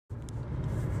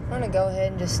going to go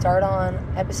ahead and just start on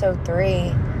episode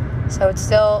 3. So it's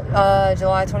still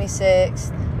July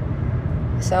 26th.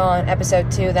 So on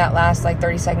episode 2, that last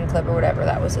 30-second clip or whatever,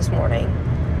 that was this morning.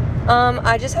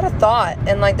 I just had a thought,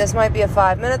 and this might be a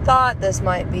 5-minute thought, this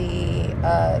might be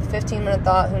a 15-minute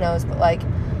thought, who knows, but I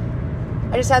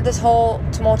just had this whole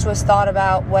tumultuous thought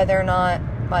about whether or not,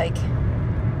 I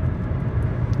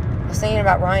was thinking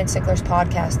about Ryan Sickler's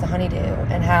podcast, The Honeydew,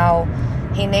 and how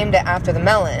he named it after the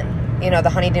melon, the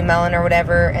honeydew melon or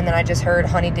whatever, and then I just heard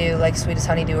honeydew, sweetest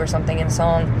honeydew or something in a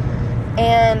song,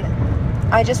 and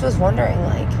I just was wondering,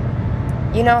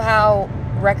 how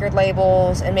record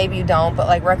labels, and maybe you don't,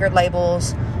 but record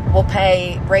labels will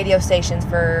pay radio stations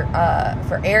for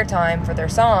airtime for their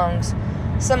songs,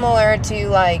 similar to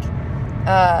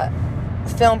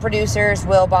film producers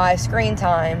will buy screen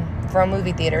time from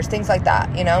movie theaters, things like that,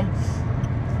 in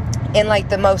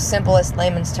the most simplest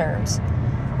layman's terms.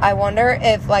 I wonder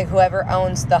if whoever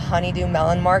owns the honeydew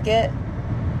melon market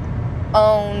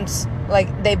owns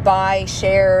they buy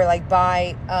table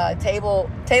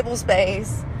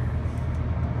space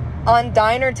on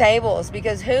diner tables,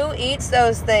 because who eats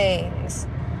those things?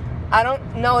 I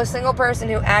don't know a single person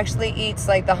who actually eats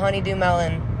the honeydew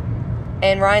melon.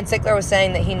 And Ryan Sickler was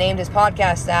saying that he named his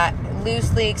podcast that,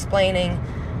 loosely explaining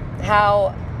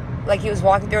how he was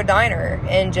walking through a diner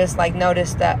and just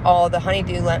noticed that all the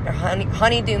honeydew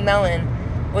melon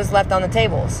was left on the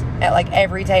tables at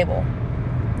every table.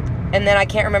 And then I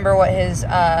can't remember what his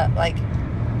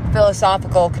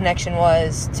philosophical connection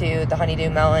was to the honeydew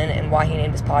melon and why he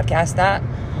named his podcast that.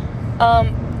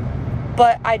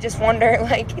 But I just wonder,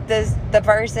 does the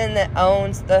person that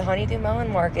owns the honeydew melon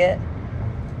market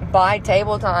buy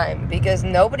table time? Because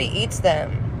nobody eats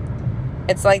them.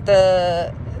 It's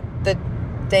the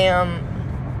damn,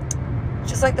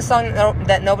 just the song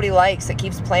that nobody likes that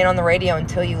keeps playing on the radio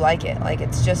until you like it.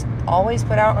 It's just always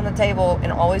put out on the table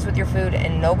and always with your food,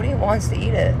 and nobody wants to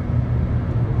eat it.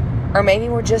 Or maybe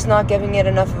we're just not giving it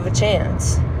enough of a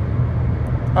chance.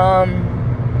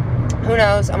 Who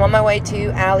knows? I'm on my way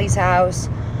to Allie's house.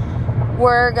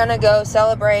 We're gonna go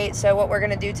celebrate. So what we're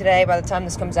gonna do today, by the time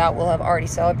this comes out, we'll have already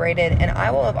celebrated, and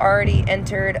I will have already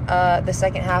entered the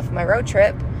second half of my road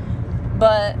trip.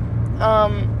 But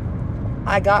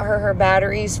I got her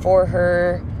batteries for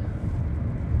her.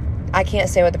 I can't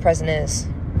say what the present is,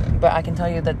 but I can tell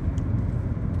you that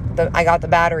I got the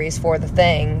batteries for the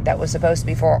thing that was supposed to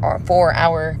be for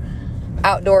our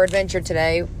outdoor adventure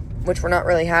today, which we're not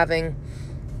really having.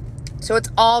 So it's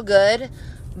all good.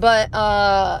 But,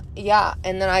 yeah.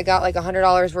 And then I got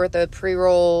 $100 worth of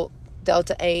pre-roll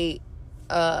Delta 8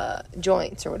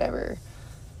 joints or whatever.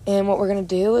 And what we're going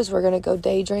to do is we're going to go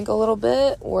day drink a little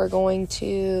bit. We're going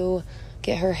to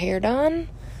get her hair done.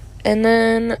 And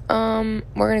then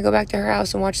we're going to go back to her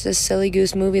house and watch this silly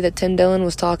goose movie that Tim Dillon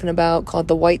was talking about called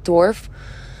The White Dwarf.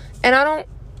 And I don't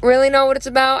really know what it's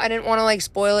about. I didn't want to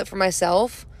spoil it for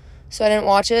myself, so I didn't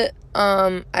watch it.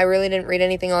 I really didn't read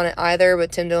anything on it either,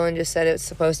 but Tim Dillon just said it's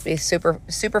supposed to be super,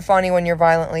 super funny when you're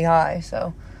violently high.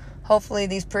 So hopefully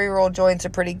these pre-roll joints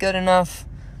are pretty good enough.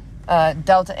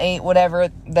 Delta 8, whatever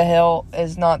the hell,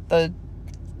 is not the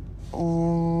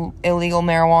illegal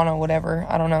marijuana, whatever.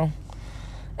 I don't know.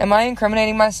 Am I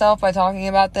incriminating myself by talking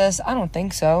about this? I don't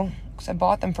think so, because I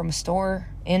bought them from a store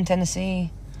in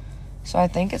Tennessee, so I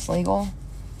think it's legal.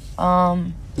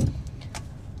 That's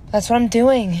what I'm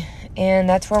doing, and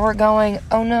that's where we're going.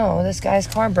 Oh no, this guy's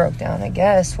car broke down, I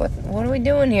guess. What are we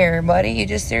doing here, buddy? You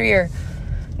just threw your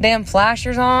damn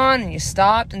flashers on, and you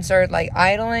stopped and started,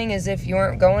 idling as if you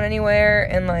weren't going anywhere,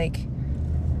 and,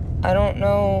 I don't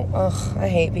know. Ugh, I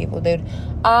hate people, dude.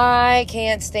 I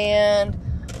can't stand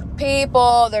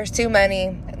people. There's too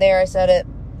many. There, I said it.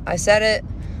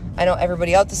 I know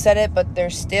everybody else has said it, but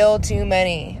there's still too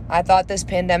many. I thought this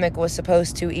pandemic was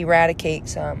supposed to eradicate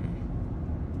some.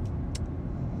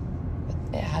 But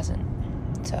it hasn't.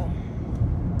 So,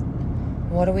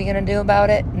 what are we going to do about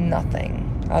it? Nothing.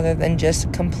 Other than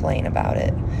just complain about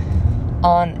it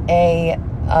on a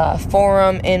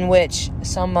forum in which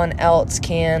someone else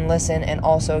can listen and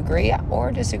also agree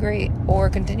or disagree, or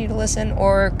continue to listen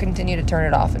or continue to turn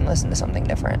it off and listen to something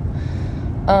different.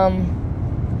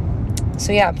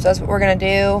 So yeah, so that's what we're gonna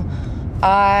do.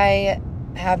 I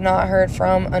have not heard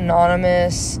from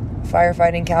anonymous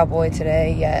firefighting cowboy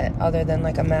today yet, other than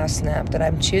a mass snap that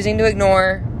I'm choosing to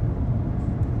ignore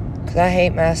because I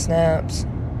hate mass snaps,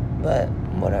 but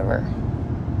whatever.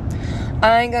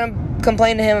 I ain't gonna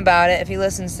complain to him about it if he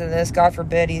listens to this. God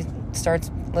forbid he starts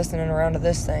listening around to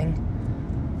this thing.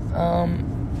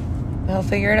 He'll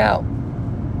figure it out.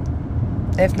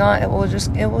 If not, it will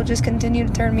just continue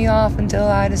to turn me off until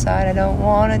I decide I don't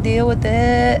want to deal with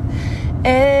it.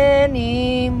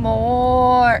 anymore.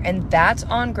 And that's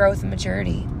on growth and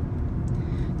maturity.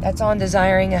 That's on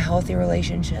desiring a healthy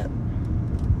relationship.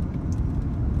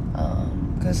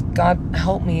 Because God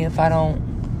help me if I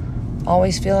don't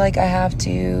always feel like I have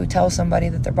to tell somebody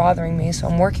that they're bothering me. So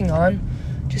I'm working on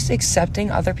just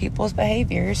accepting other people's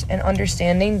behaviors and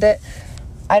understanding that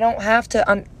I don't have to,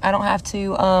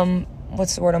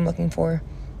 what's the word I'm looking for?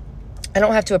 I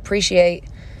don't have to appreciate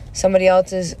somebody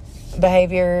else's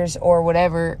behaviors or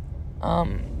whatever,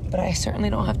 but I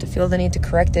certainly don't have to feel the need to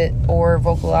correct it or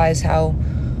vocalize how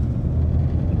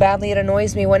badly it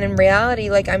annoys me, when in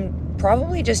reality, like, I'm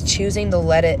probably just choosing to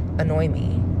let it annoy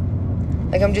me.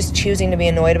 Like, I'm just choosing to be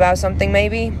annoyed about something,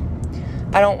 maybe.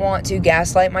 I don't want to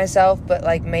gaslight myself, but,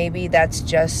 like, maybe that's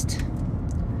just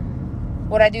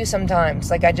what I do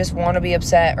sometimes. Like, I just want to be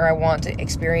upset, or I want to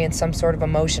experience some sort of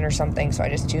emotion or something, so I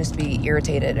just choose to be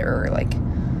irritated or, like,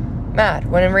 mad.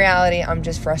 When in reality, I'm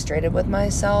just frustrated with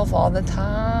myself all the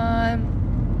time.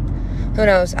 Who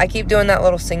knows? I keep doing that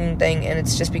little singing thing, and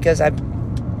it's just because I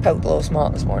poked a little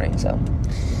small this morning, so.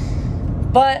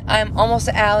 But I'm almost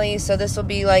at Allie's, so this will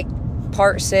be like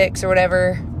part 6 or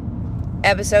whatever,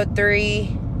 episode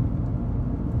 3.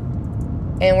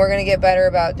 And we're going to get better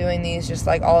about doing these just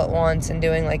like all at once and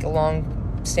doing like a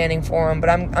long standing forum. But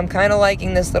I'm kind of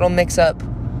liking this little mix up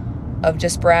of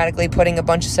just sporadically putting a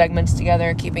bunch of segments together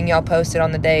and keeping y'all posted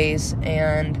on the days.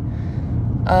 And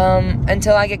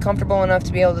until I get comfortable enough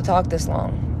to be able to talk this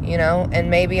long, you know, and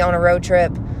maybe on a road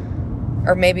trip,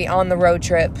 or maybe on the road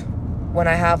trip, when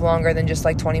I have longer than just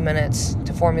like 20 minutes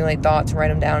to formulate thoughts and write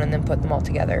them down and then put them all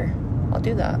together, I'll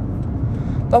do that.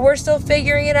 But we're still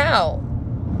figuring it out.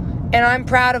 And I'm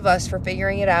proud of us for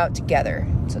figuring it out together.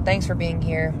 So thanks for being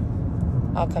here.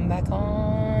 I'll come back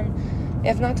on.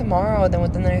 If not tomorrow, then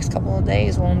within the next couple of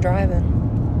days while I'm driving.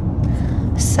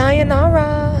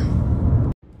 Sayonara.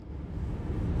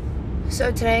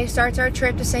 So today starts our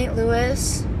trip to St.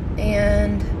 Louis.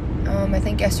 And I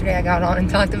think yesterday I got on and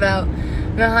talked about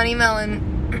the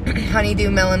honeydew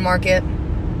melon market.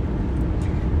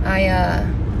 I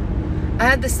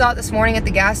had this thought this morning at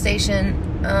the gas station.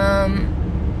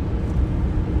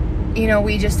 You know,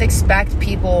 we just expect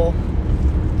people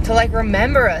to like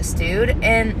remember us, dude.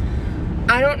 And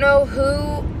I don't know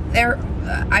who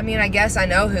I mean, I guess I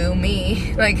know who,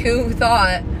 me. Like, who thought,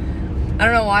 I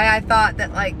don't know why I thought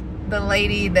that like the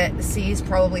lady that sees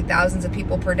probably thousands of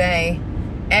people per day,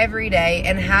 every day,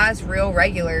 and has real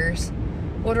regulars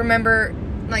would remember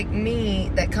like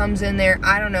me that comes in there,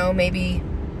 I don't know, maybe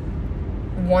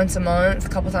once a month, a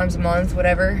couple times a month,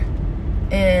 whatever.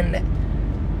 And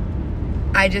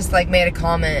I just like made a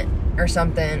comment or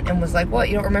something and was like, what,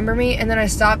 you don't remember me? And then I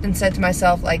stopped and said to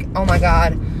myself, like, oh my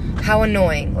God, how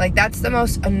annoying. Like, that's the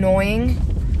most annoying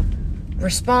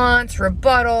response,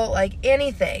 rebuttal, like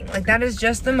anything. Like, that is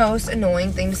just the most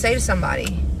annoying thing to say to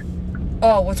somebody.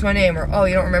 Oh, what's my name? Or, oh,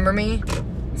 you don't remember me?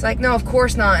 It's like, no, of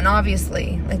course not. And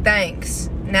obviously, like, thanks.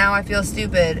 Now I feel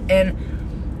stupid.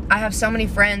 And I have so many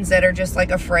friends that are just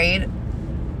like afraid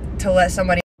to let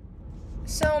somebody.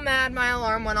 So mad my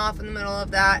alarm went off in the middle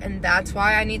of that. And that's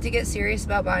why I need to get serious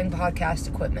about buying podcast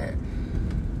equipment.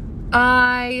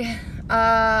 I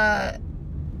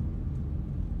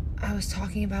was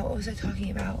talking about, what was I talking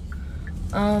about?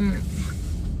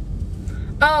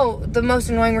 Oh, the most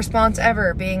annoying response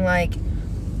ever being like,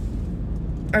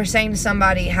 or saying to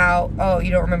somebody how, oh, you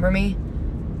don't remember me?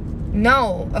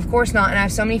 No, of course not. And I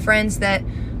have so many friends that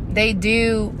they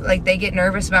do, like, they get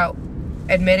nervous about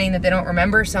admitting that they don't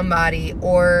remember somebody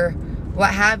or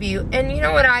what have you. And you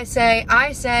know what I say?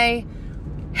 I say,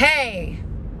 hey,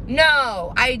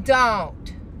 no, I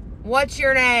don't. What's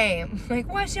your name? Like,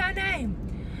 what's your name?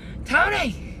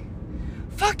 Tony.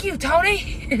 Fuck you,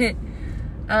 Tony.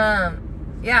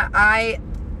 Yeah, I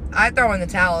throw in the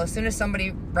towel as soon as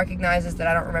somebody recognizes that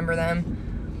I don't remember them.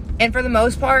 And for the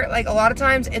most part, like, a lot of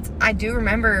times I do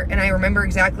remember, and I remember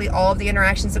exactly all of the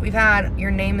interactions that we've had.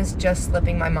 Your name is just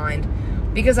slipping my mind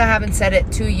because I haven't said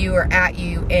it to you or at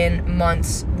you in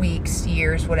months, weeks,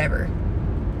 years, whatever.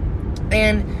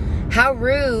 And how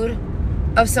rude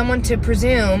of someone to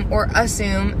presume or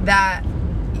assume that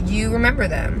you remember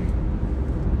them.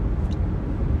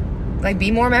 Like, be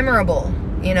more memorable.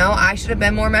 You know, I should have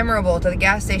been more memorable to the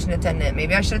gas station attendant.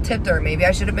 Maybe I should have tipped her. Maybe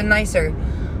I should have been nicer.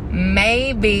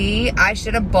 Maybe I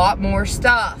should have bought more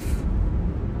stuff.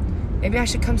 Maybe I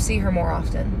should come see her more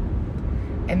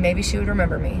often. And maybe she would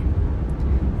remember me.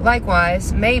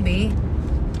 Likewise, maybe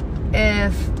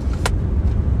if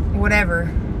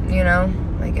whatever, you know,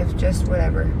 like if just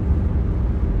whatever.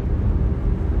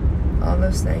 All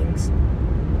those things.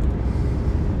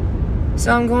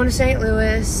 So I'm going to St.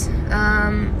 Louis.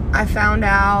 I found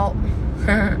out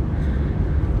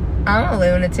I'm a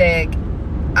lunatic.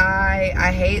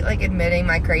 I hate, like, admitting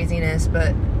my craziness,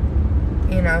 but,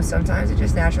 you know, sometimes it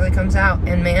just naturally comes out.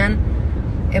 And,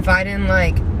 man, if I didn't,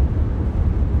 like,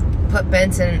 put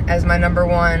Benson as my number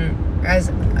one, as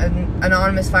an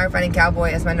anonymous firefighting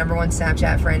cowboy, as my number one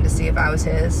Snapchat friend to see if I was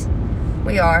his,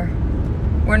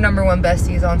 we're number one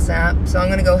besties on Snap. So I'm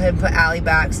going to go ahead and put Allie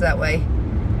back so that way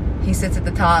he sits at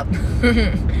the top.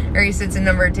 Or he sits in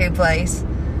number 2 place.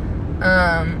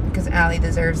 Because Allie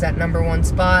deserves that number 1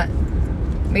 spot.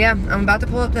 But yeah, I'm about to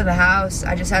pull up to the house.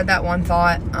 I just had that one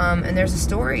thought. And there's a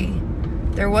story.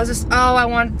 I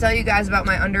wanted to tell you guys about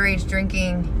my underage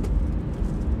drinking.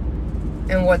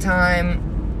 And what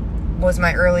time was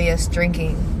my earliest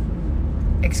drinking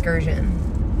excursion.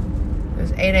 It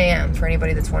was 8 a.m. for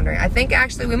anybody that's wondering. I think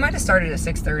actually we might have started at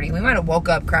 6:30. We might have woke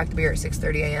up, cracked a beer at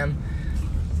 6:30 a.m.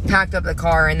 Packed up the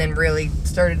car and then really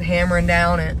started hammering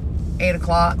down at 8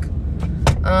 o'clock.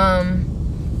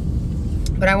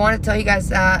 But I want to tell you guys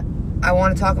that I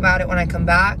want to talk about it when I come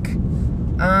back.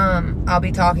 I'll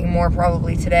be talking more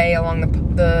probably today along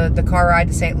the car ride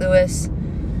to St. Louis.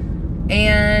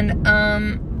 And,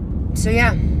 so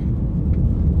yeah.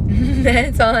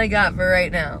 That's all I got for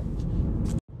right now.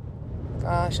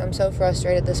 Gosh, I'm so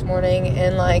frustrated this morning.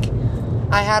 And, like,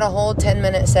 I had a whole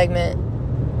 10-minute segment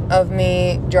of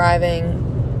me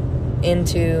driving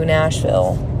into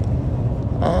Nashville.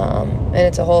 And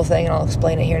it's a whole thing, and I'll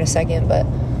explain it here in a second, but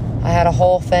I had a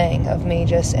whole thing of me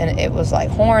and it was like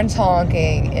horns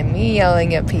honking, and me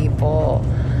yelling at people,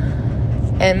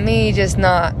 and me just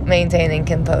not maintaining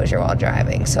composure while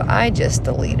driving. So I just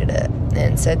deleted it,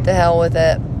 and said to hell with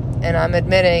it, and I'm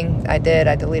admitting I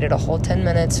deleted a whole 10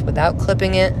 minutes without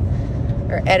clipping it,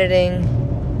 or editing,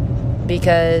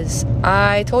 because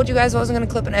I told you guys I wasn't going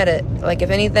to clip and edit. Like, if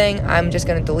anything, I'm just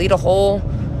going to delete a whole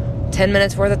 10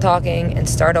 minutes worth of talking and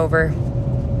start over.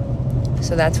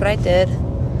 So that's what I did.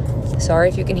 Sorry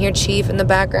if you can hear Chief in the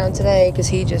background today, because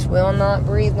he just will not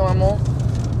breathe normal.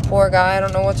 Poor guy, I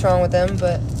don't know what's wrong with him,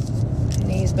 but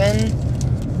he's been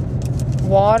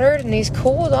watered and he's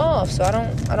cooled off, so I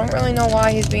don't really know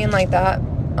why he's being like that.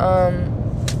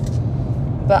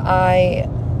 But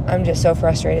I'm just so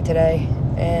frustrated today,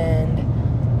 and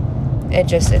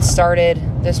it started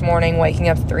this morning waking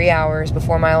up 3 hours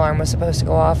before my alarm was supposed to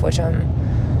go off, which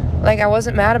I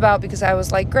wasn't mad about, because I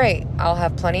was like, great, I'll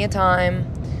have plenty of time.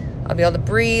 I'll be able to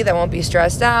breathe. I won't be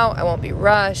stressed out. I won't be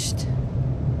rushed.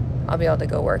 I'll be able to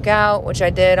go work out, which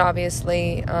I did,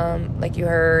 obviously, like you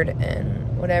heard,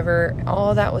 and whatever.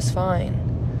 All of that was fine.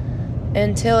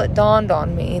 Until it dawned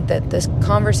on me that this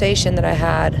conversation that I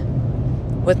had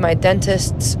with my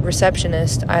dentist's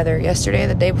receptionist either yesterday or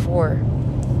the day before,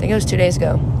 I think it was 2 days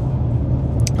ago,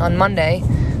 on Monday.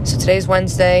 So today's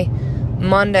Wednesday.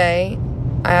 Monday,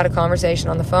 I had a conversation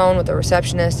on the phone with the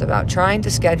receptionist about trying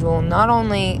to schedule not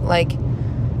only, like,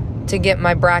 to get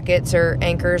my brackets or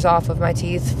anchors off of my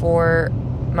teeth for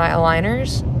my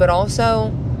aligners, but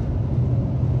also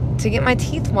to get my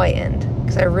teeth whitened,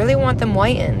 because I really want them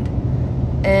whitened.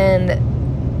 And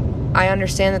I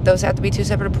understand that those have to be 2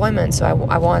 separate appointments, so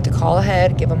I wanted to call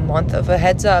ahead, give a month of a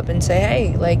heads up, and say,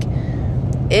 hey, like,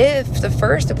 if the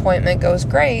first appointment goes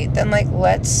great, then, like,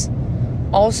 let's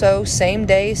also, same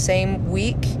day, same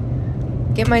week,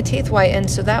 get my teeth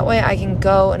whitened, so that way I can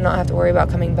go and not have to worry about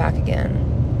coming back again.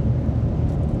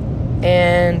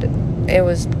 And it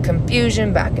was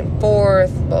confusion, back and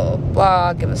forth, blah, blah,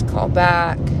 blah, give us a call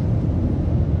back.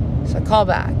 So I call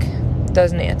back,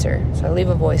 doesn't answer, so I leave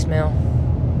a voicemail.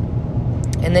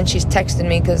 And then she's texting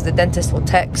me, because the dentist will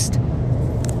text,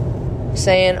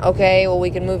 saying, okay, well, we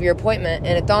can move your appointment.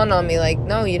 And it dawned on me, like,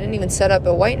 no, you didn't even set up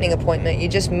a whitening appointment. You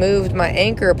just moved my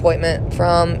anchor appointment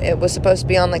from, it was supposed to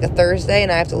be on like a Thursday,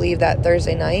 and I have to leave that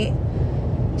Thursday night.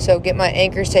 So get my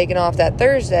anchors taken off that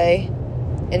Thursday.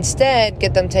 Instead,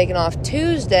 get them taken off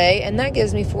Tuesday, and that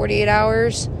gives me 48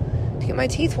 hours to get my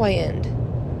teeth whitened.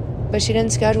 But she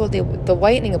didn't schedule the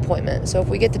whitening appointment. So if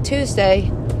we get to Tuesday,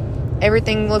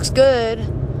 everything looks good,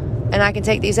 and I can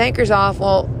take these anchors off,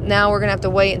 well, now we're going to have to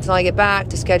wait until I get back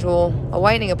to schedule a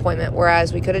whitening appointment,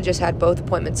 whereas we could have just had both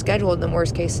appointments scheduled in the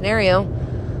worst case scenario.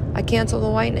 I canceled the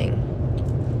whitening.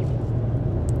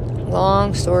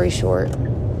 Long story short.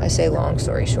 I say long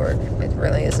story short. It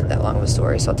really isn't that long of a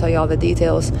story, so I'll tell you all the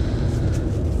details.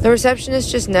 The receptionist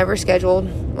just never scheduled,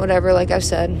 whatever, like I've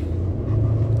said.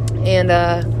 And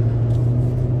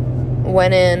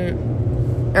went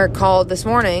in, or called this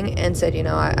morning and said, you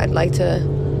know, I'd like to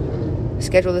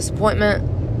schedule this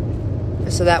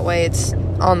appointment so that way it's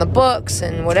on the books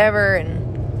and whatever.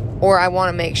 And or I want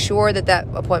to make sure that that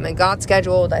appointment got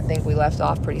scheduled. I think we left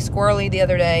off pretty squirrely the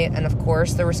other day. And of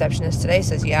course, the receptionist today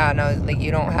says, yeah, no, like,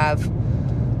 you don't have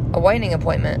a whitening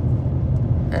appointment.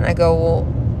 And I go,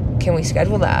 well, can we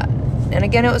schedule that? And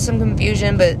again, it was some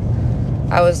confusion, but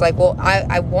I was like, well,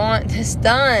 I want this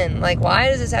done. Like, why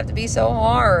does this have to be so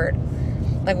hard?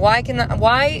 Like, why can't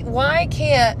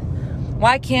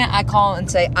I call and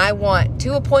say, I want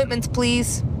 2 appointments,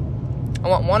 please? I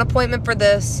want 1 appointment for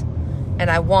this, and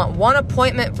I want 1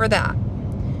 appointment for that.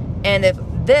 And if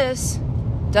this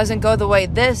doesn't go the way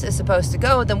this is supposed to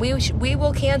go, then we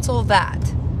will cancel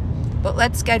that. But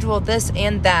let's schedule this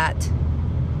and that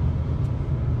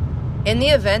in the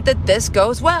event that this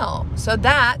goes well. So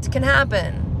that can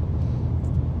happen.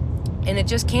 And it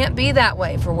just can't be that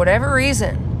way for whatever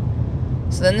reason.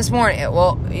 So then this morning,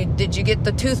 well, did you get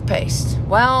the toothpaste?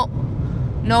 Well,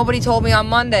 nobody told me on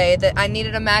Monday that I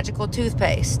needed a magical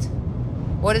toothpaste.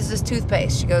 What is this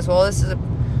toothpaste? She goes, well, this is a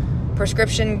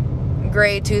prescription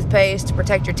grade toothpaste to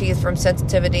protect your teeth from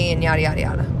sensitivity and yada, yada,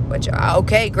 yada. Which,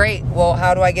 okay, great. Well,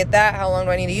 how do I get that? How long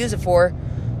do I need to use it for?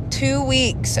 2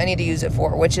 weeks I need to use it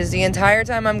for, which is the entire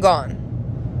time I'm gone.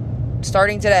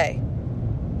 Starting today.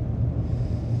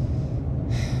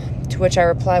 To which I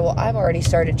reply, well, I've already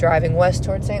started driving west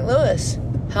towards St. Louis.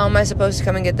 How am I supposed to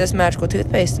come and get this magical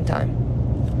toothpaste in time?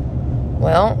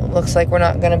 Well, looks like we're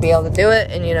not going to be able to do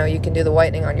it. And, you can do the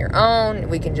whitening on your own.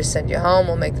 We can just send you home.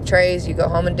 We'll make the trays. You go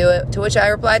home and do it. To which I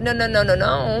replied, no. I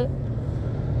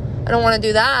don't want to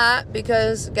do that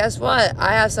because guess what?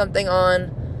 I have something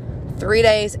on 3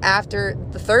 days after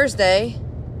the Thursday.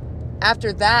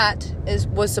 After that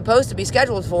was supposed to be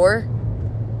scheduled for.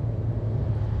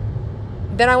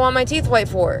 Then I want my teeth white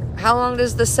for. How long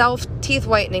does the self teeth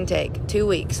whitening take? 2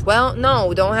 weeks. Well, no,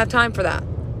 we don't have time for that.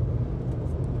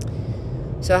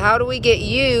 So how do we get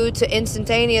you to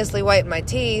instantaneously whiten my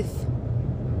teeth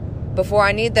before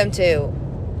I need them to?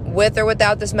 With or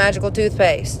without this magical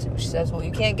toothpaste? She says, well,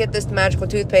 you can't get this magical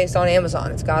toothpaste on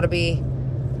Amazon. It's got to be,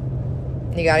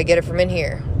 you got to get it from in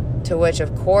here. To which,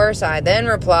 of course, I then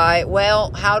reply,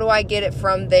 well, how do I get it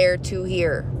from there to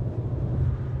here?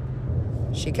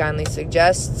 She kindly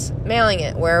suggests mailing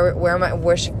it. Where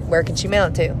can she mail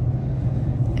it to?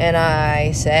 And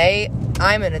I say,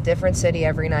 I'm in a different city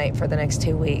every night for the next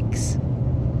 2 weeks.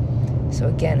 So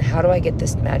again, how do I get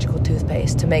this magical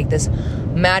toothpaste to make this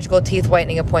magical teeth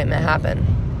whitening appointment happen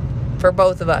for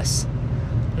both of us?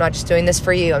 I'm not just doing this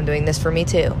for you, I'm doing this for me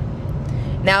too.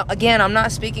 Now, again, I'm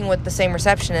not speaking with the same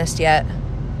receptionist yet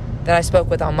that I spoke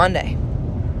with on Monday.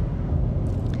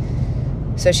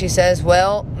 So she says,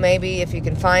 well, maybe if you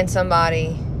can find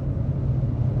somebody,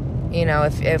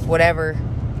 if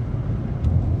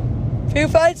you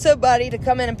find somebody to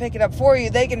come in and pick it up for you,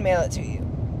 they can mail it to you.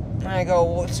 And I go,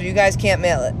 well, so you guys can't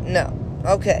mail it? No.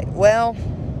 Okay, well,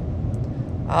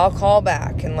 I'll call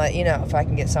back and let you know if I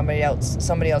can get somebody else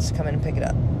to come in and pick it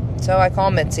up. So I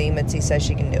call Mitzi. Mitzi says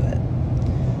she can do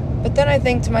it. But then I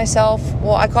think to myself,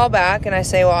 well, I call back and I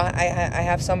say, well, I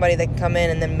have somebody that can come in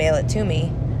and then mail it to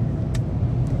me.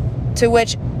 To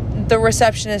which the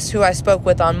receptionist who I spoke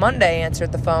with on Monday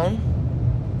answered the phone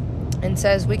and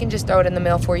says, we can just throw it in the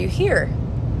mail for you here.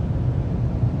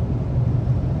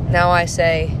 Now I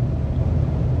say,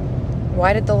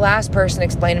 why did the last person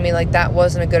explain to me like that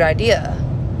wasn't a good idea?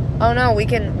 Oh no, we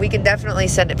can definitely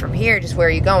send it from here. Just where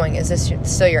are you going? Is this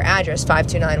still your address?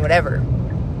 529 whatever.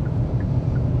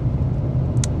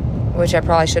 Which I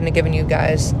probably shouldn't have given you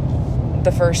guys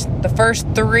the first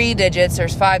 3 digits.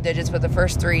 There's 5 digits, but the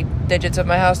first 3 digits of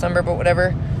my house number, but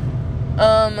whatever.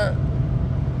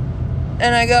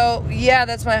 And I go, yeah,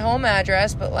 that's my home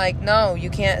address, but no,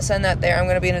 you can't send that there. I'm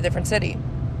going to be in a different city.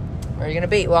 Where are you going to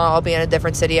be? Well, I'll be in a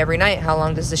different city every night. How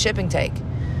long does the shipping take?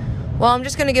 Well, I'm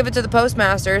just going to give it to the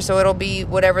postmaster, so it'll be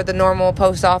whatever the normal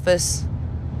post office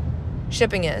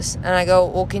shipping is. And I go,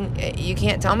 well, you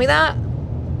can't tell me that?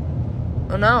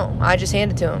 Oh, no, I just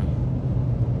hand it to him.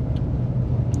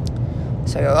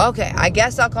 So I go, okay, I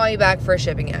guess I'll call you back for a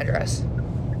shipping address.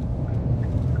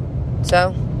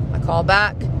 So I call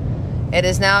back. It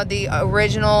is now the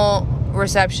original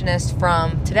receptionist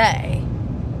from today.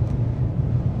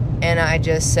 And I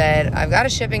just said, I've got a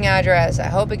shipping address. I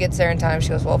hope it gets there in time. She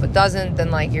goes, well, if it doesn't, then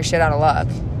you're shit out of luck.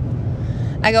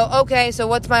 I go, okay, so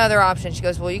what's my other option? She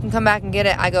goes, well, you can come back and get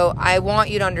it. I go, I want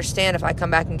you to understand if I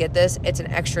come back and get this, it's an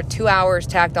extra 2 hours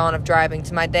tacked on of driving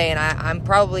to my day, and I'm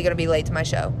probably going to be late to my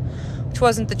show. Which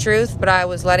wasn't the truth, but I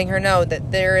was letting her know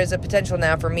that there is a potential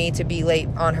now for me to be late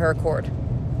on her accord.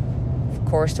 Of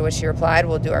course, to which she replied,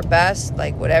 we'll do our best,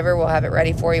 whatever, we'll have it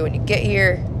ready for you when you get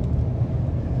here.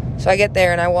 So I get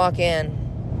there and I walk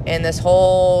in, And this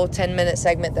whole 10-minute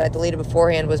segment that I deleted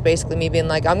beforehand was basically me being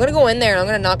like, I'm going to go in there and I'm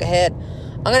going to knock ahead.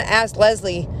 I'm going to ask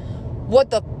Leslie, what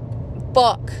the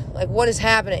fuck? Like, what is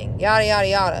happening? Yada, yada,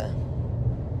 yada.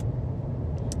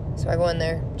 So I go in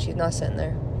there. She's not sitting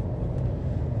there.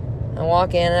 I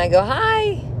walk in and I go,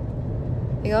 hi.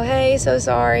 I go, hey, so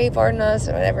sorry, pardon us,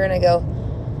 or whatever. And I go,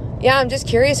 yeah, I'm just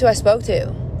curious who I spoke to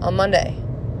on Monday.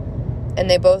 And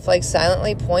they both, like,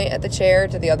 silently point at the chair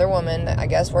to the other woman that I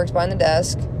guess works behind the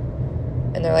desk.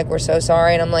 And they're like, we're so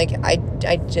sorry. And I'm like, I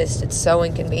just, it's so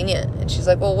inconvenient. And she's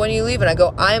like, well, when are you leaving? I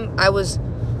go, I was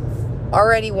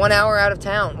already 1 hour out of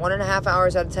town, 1.5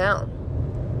 hours out of town.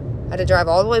 I had to drive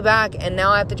all the way back, and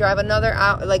now I have to drive another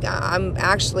hour. Like, I'm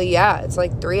actually, it's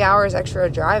like 3 hours extra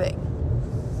of driving.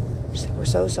 She's like, we're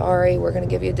so sorry. We're going to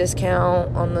give you a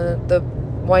discount on the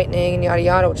whitening and yada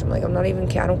yada, which I'm like,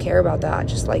 I don't care about that.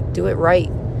 Just, like, do it right.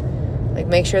 Like,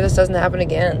 make sure this doesn't happen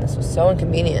again. This was so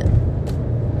inconvenient.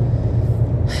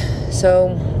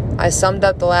 So I summed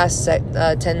up the last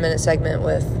 10-minute segment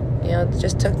with, it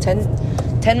just took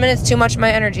 10 minutes too much of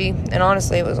my energy. And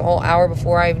honestly, it was a whole hour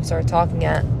before I even started talking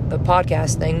at the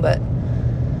podcast thing. But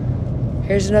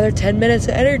here's another 10 minutes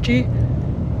of energy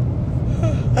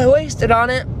I wasted on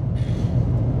it.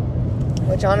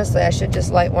 Which honestly, I should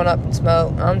just light one up and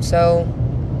smoke.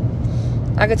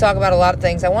 I could talk about a lot of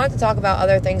things. I wanted to talk about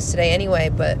other things today anyway,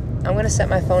 but I'm going to set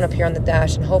my phone up here on the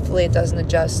dash, and hopefully it doesn't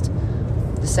adjust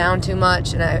the sound too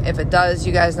much. And if it does,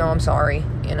 you guys know I'm sorry.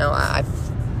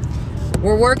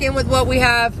 We're working with what we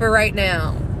have for right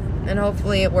now, and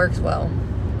hopefully it works well.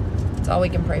 That's all we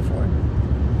can pray for.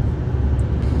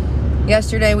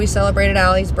 Yesterday we celebrated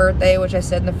Allie's birthday, which I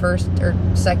said in the first or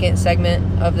second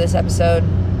segment of this episode.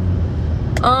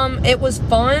 It was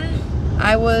fun.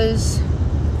 I was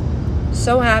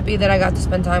so happy that I got to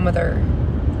spend time with her.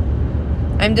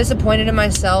 I'm disappointed in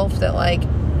myself that, like,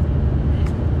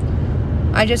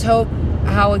 I just hope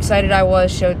how excited I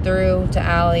was showed through to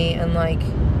Allie, and, like,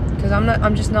 because I'm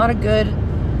not a good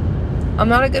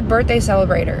birthday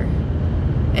celebrator,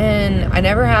 and I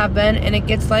never have been, and it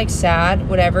gets, like, sad,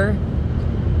 whatever.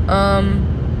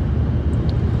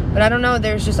 But I don't know,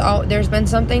 there's been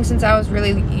something since I was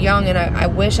really young, and I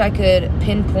wish I could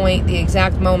pinpoint the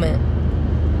exact moment.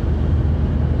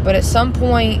 But at some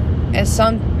point, at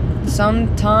some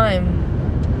time,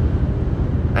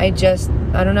 I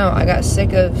don't know, I got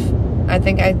sick of, I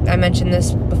think I mentioned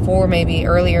this before, maybe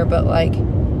earlier, but, like,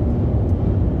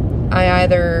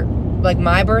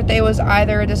 my birthday was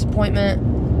either a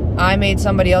disappointment, I made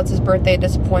somebody else's birthday a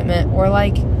disappointment, or,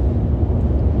 like,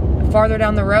 farther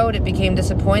down the road, it became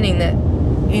disappointing that,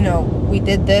 we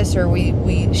did this, or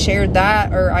we shared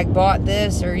that, or I bought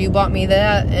this, or you bought me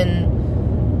that,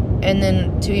 and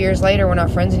then 2 years later, we're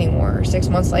not friends anymore, or 6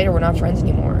 months later, we're not friends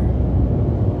anymore.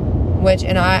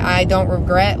 And I don't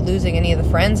regret losing any of the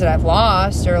friends that I've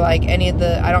lost, or, like, I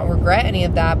don't regret any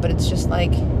of that, but it's just,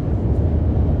 like,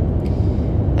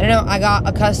 I don't know, I got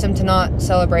accustomed to not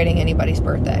celebrating anybody's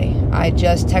birthday. I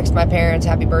just text my parents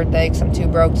happy birthday because I'm too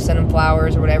broke to send them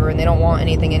flowers or whatever, and they don't want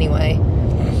anything anyway.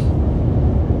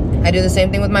 I do the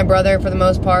same thing with my brother for the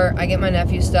most part. I get my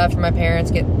nephew stuff, or my parents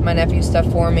get my nephew stuff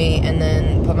for me, and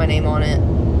then put my name on it,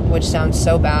 which sounds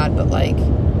so bad, but, like,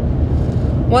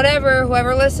 whatever.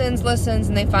 Whoever listens,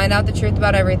 and they find out the truth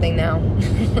about everything now.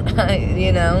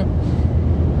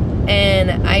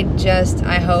 And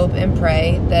I hope and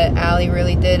pray that Allie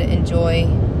really did enjoy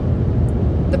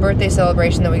the birthday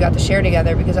celebration that we got to share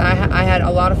together, because I had a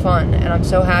lot of fun, and I'm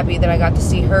so happy that I got to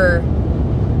see her,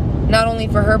 not only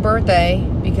for her birthday,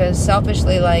 because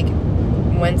selfishly, like,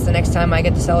 when's the next time I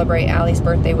get to celebrate Allie's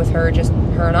birthday with her, just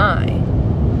her and I,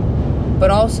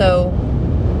 but also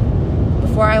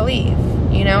before I leave,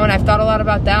 and I've thought a lot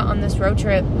about that on this road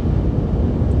trip.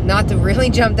 Not to really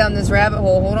jump down this rabbit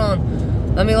hole, hold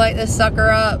on. Let me light this sucker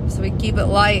up so we can keep it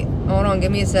light. Hold on,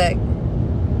 give me a sec.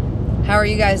 How are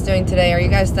you guys doing today? Are you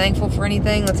guys thankful for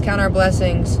anything? Let's count our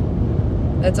blessings.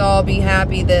 Let's all be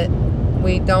happy that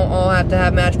we don't all have to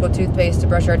have magical toothpaste to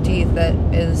brush our teeth that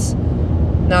is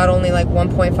not only like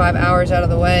 1.5 hours out of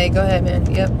the way. Go ahead,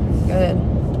 man. Yep, go ahead.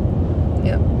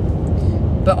 Yep.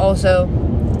 But also,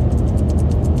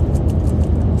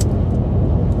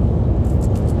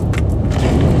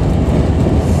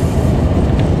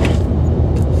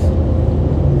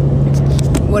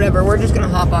 whatever, we're just gonna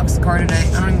hotbox the car today.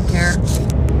 I don't even care.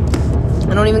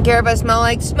 I don't even care if I smell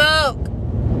like smoke.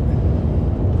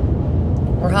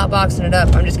 We're hotboxing it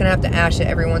up. I'm just gonna have to ash it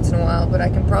every once in a while, but I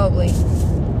can probably,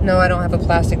 no, I don't have a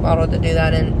plastic bottle to do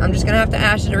that in. I'm just gonna have to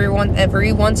ash it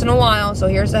every once in a while, so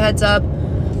here's the heads up.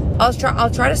 I'll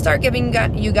try to start giving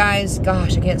you guys,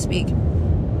 gosh, I can't speak.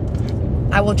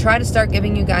 I will try to start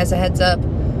giving you guys a heads up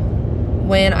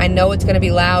when I know it's going to be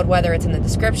loud, whether it's in the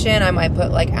description. I might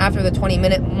put, like, after the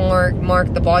 20-minute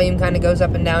mark, the volume kind of goes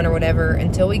up and down or whatever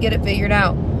until we get it figured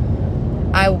out.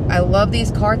 I love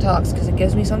these car talks because it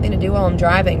gives me something to do while I'm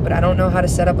driving, but I don't know how to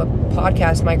set up a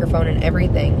podcast microphone and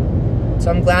everything.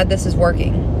 So I'm glad this is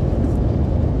working.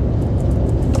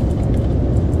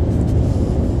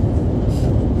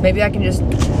 Maybe I can just...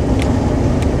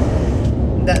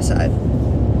 that side.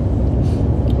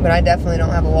 But I definitely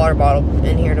don't have a water bottle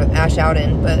in here to ash out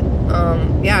in. But,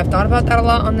 yeah, I've thought about that a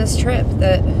lot on this trip,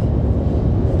 that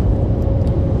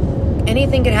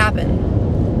anything could happen.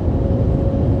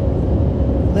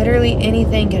 Literally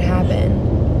anything could happen.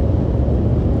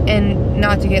 And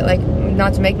not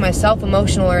to make myself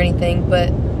emotional or anything,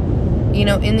 but, you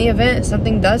know, in the event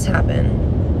something does happen,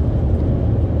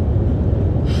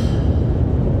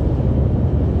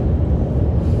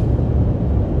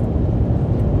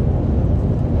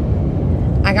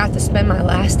 I got to spend my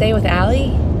last day with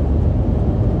Allie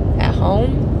at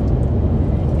home,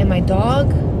 and my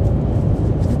dog.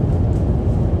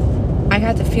 I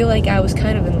got to feel like I was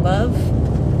kind of in love,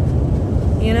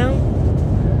 you know,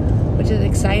 which is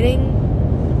exciting.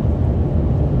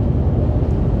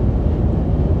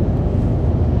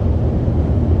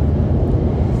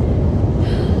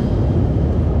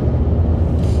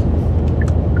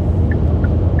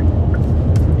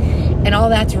 And all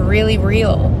that's really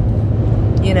real,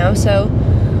 you know. So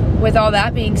with all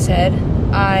that being said,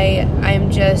 I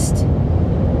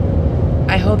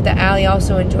hope that Allie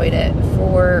also enjoyed it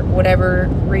for whatever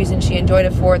reason she enjoyed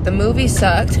it for. The movie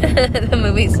sucked. The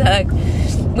movie sucked.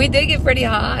 We did get pretty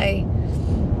high.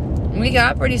 We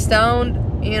got pretty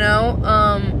stoned, you know,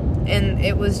 and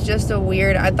it was just a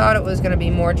weird... I thought it was going to be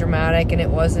more dramatic, and it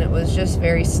wasn't. It was just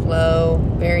very slow,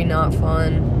 very not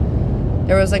fun.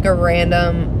 There was, like, a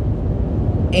random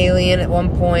alien at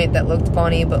one point that looked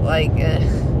funny, but, like,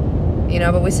 you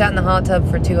know, but we sat in the hot tub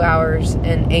for 2 hours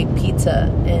and ate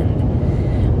pizza,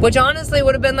 and... which honestly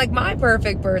would have been like my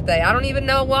perfect birthday. I don't even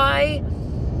know why.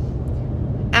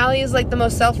 Allie is like the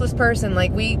most selfless person.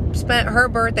 Like, we spent her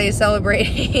birthday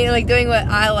celebrating, like doing what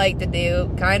I like to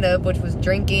do, kind of, which was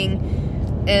drinking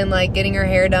and like getting her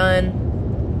hair done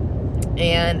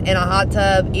and in a hot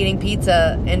tub eating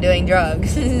pizza and doing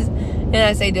drugs. And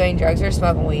I say doing drugs, we're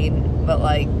smoking weed, but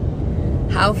like,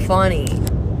 how funny.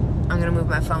 I'm gonna move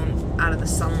my phone out of the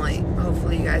sunlight.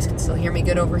 Hopefully you guys can still hear me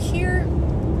good over here.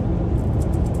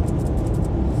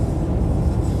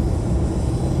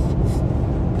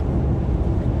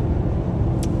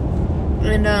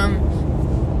 And,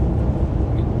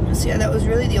 so yeah, that was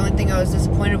really the only thing I was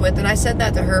disappointed with. And I said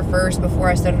that to her first before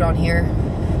I said it on here.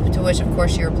 To which, of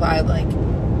course, she replied, like,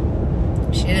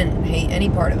 she didn't hate any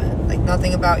part of it. Like,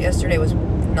 nothing about yesterday was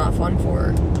not fun for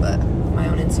her. But my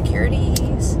own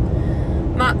insecurities.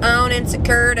 My own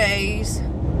insecurities.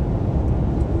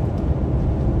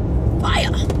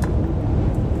 Fire.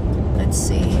 Let's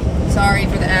see. Sorry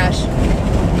for the ash.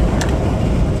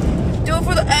 Do it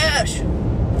for the ash.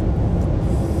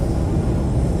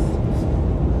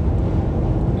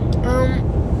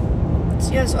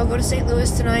 So yes, I'll go to St.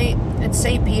 Louis tonight. It's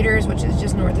St. Peter's, which is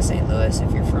just north of St. Louis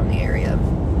if you're from the area.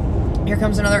 Here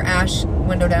comes another ash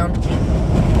window down.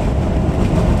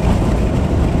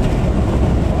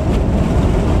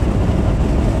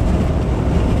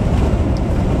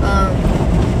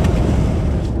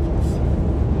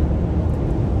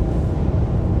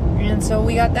 And so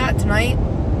we got that tonight.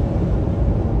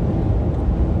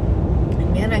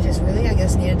 Man, I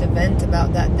guess needed to vent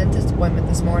about that dentist appointment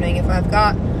this morning. If I've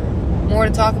got more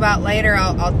to talk about later,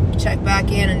 I'll check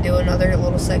back in and do another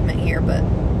little segment here. But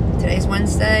today's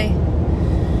Wednesday,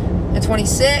 the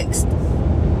 26th.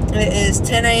 It is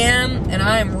 10 a.m. and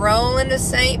I am rolling to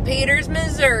St. Peter's,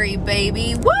 Missouri,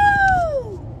 baby.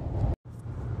 Woo!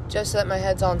 Just so that my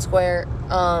head's on square,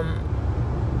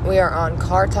 we are on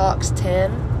Car Talks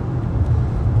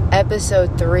 10,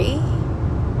 episode 3.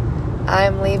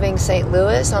 I'm leaving St.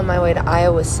 Louis on my way to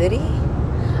Iowa City.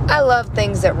 I love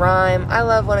things that rhyme. I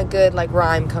love when a good, like,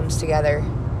 rhyme comes together.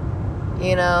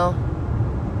 You know?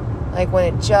 Like, when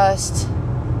it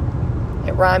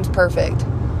rhymes perfect.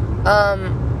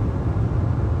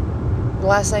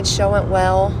 Last night's show went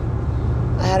well.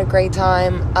 I had a great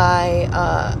time. I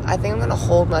think I'm going to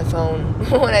hold my phone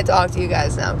when I talk to you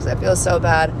guys now, because I feel so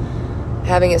bad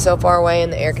having it so far away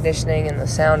and the air conditioning and the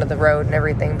sound of the road and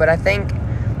everything. But I think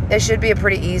it should be a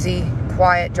pretty easy,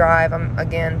 quiet drive. I'm,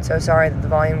 again, so sorry that the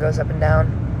volume goes up and down.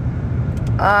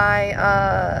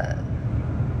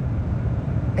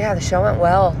 Yeah, the show went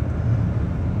well.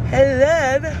 And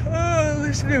then,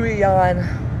 listen to me yawn.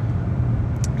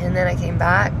 And then I came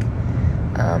back.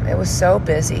 It was so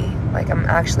busy. Like, I'm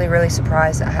actually really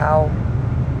surprised at how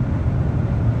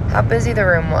how busy the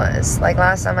room was. Like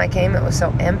last time I came, it was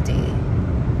so empty.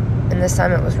 And this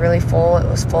time it was really full. It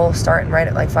was full starting right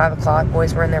at like 5 o'clock.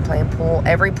 Boys were in there playing pool.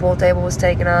 Every pool table was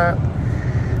taken up.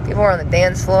 People were on the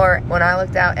dance floor. When I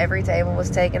looked out, every table was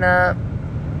taken up.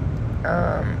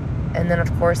 And then,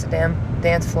 of course, the damn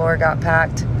dance floor got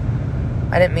packed.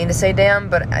 I didn't mean to say damn,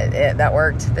 but that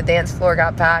worked. The dance floor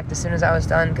got packed as soon as I was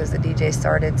done because the DJ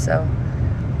started. So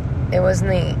it was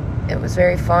neat. It was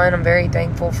very fun. I'm very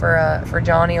thankful for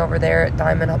Johnny over there at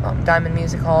Diamond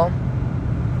Music Hall.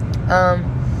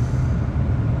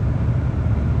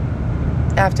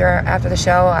 After the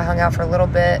show, I hung out for a little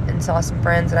bit and saw some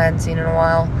friends that I hadn't seen in a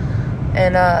while,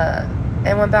 and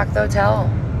went back to the hotel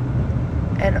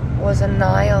and was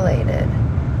annihilated.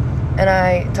 And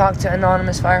I talked to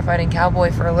Anonymous Firefighting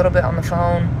Cowboy for a little bit on the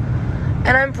phone,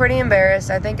 and I'm pretty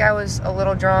embarrassed. I think I was a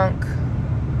little drunk.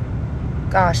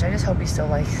 Gosh, I just hope he still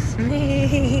likes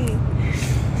me.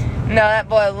 No, that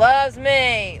boy loves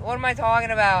me. What am I talking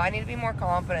about? I need to be more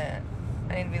confident.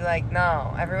 I need to be like,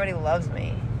 no, everybody loves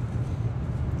me.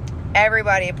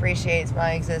 Everybody appreciates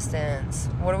my existence.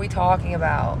 What are we talking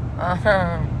about?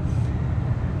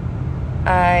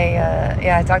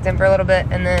 I talked to him for a little bit,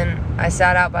 and then I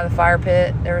sat out by the fire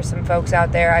pit. There were some folks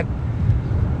out there. I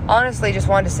honestly just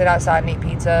wanted to sit outside and eat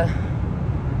pizza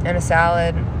and a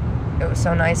salad. It was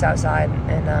so nice outside,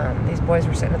 and these boys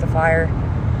were sitting at the fire.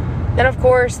 Then, of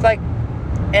course,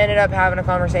 ended up having a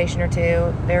conversation or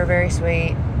two. They were very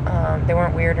sweet. They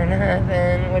weren't weird or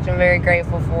nothing, which I'm very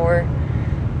grateful for.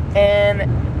 And,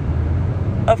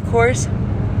 of course,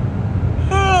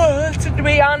 to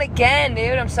be on again,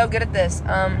 dude. I'm so good at this.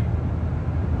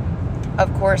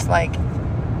 Of course,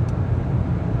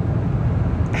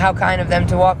 how kind of them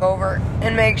to walk over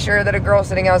and make sure that a girl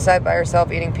sitting outside by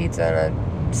herself eating pizza and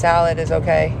a salad is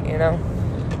okay, you know?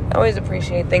 I always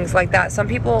appreciate things like that. Some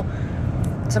people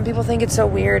think it's so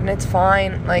weird, and it's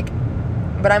fine,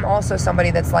 but I'm also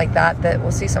somebody that's like that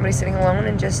will see somebody sitting alone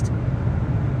and just,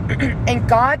 and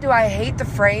God, do I hate the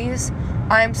phrase,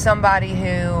 I'm somebody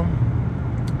who,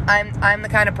 I'm the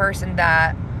kind of person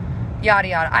that, yada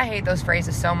yada. I hate those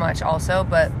phrases so much also,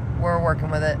 but we're working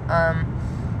with it.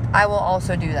 I will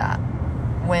also do that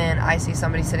when I see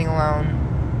somebody sitting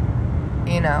alone,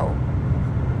 you know,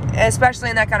 especially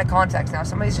in that kind of context. Now, if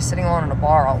somebody's just sitting alone in a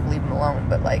bar, I'll leave them alone,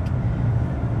 but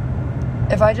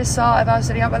if I was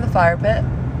sitting out by the fire pit,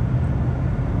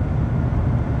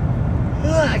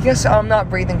 I guess I'm not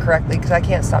breathing correctly because I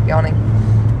can't stop yawning.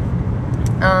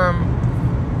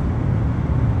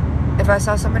 If I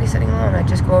saw somebody sitting alone, I'd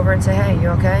just go over and say, hey, you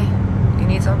okay? You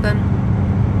need something?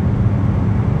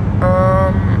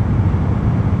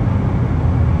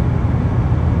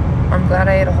 I'm glad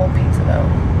I ate a whole pizza, though.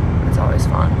 It's always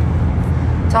fun.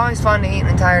 It's always fun to eat an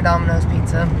entire Domino's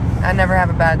pizza. I never have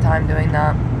a bad time doing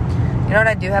that. You know what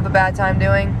I do have a bad time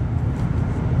doing?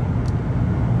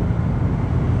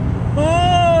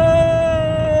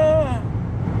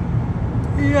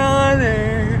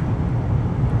 Yawning.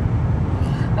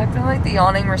 I feel like the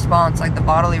yawning response, the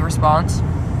bodily response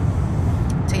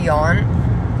to yawn,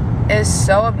 is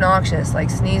so obnoxious, like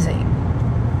sneezing.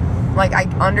 I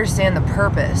understand the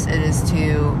purpose. It is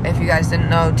to, if you guys didn't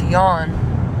know, to yawn,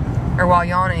 or while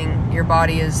yawning, your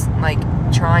body is,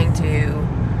 trying to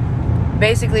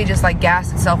basically just,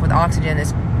 gas itself with oxygen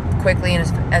as quickly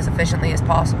and as efficiently as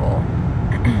possible.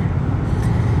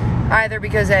 Either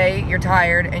because, A, you're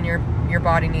tired and your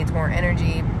body needs more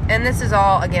energy. And this is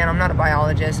all, again, I'm not a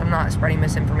biologist. I'm not spreading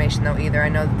misinformation, though, either. I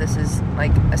know that this is,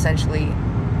 essentially,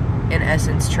 in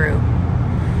essence, true.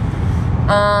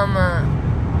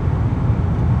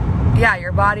 Yeah,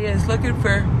 your body is looking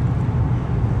for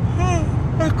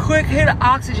a quick hit of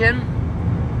oxygen.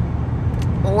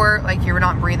 Or, you're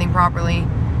not breathing properly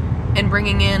and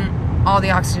bringing in all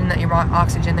the oxygen that your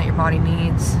body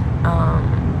needs.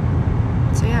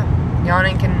 So, yeah,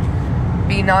 yawning can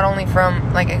be not only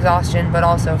from exhaustion, but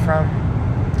also from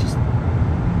just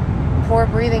poor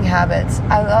breathing habits.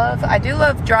 I do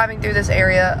love driving through this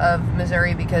area of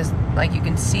Missouri because you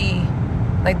can see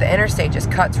the interstate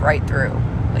just cuts right through.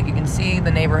 You can see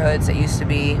the neighborhoods that used to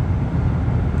be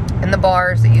and the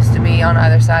bars that used to be on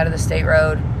either side of the state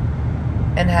road,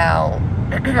 and how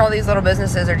all these little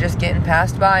businesses are just getting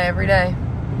passed by every day.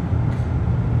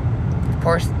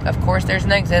 Of course there's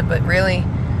an exit, but really,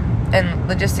 and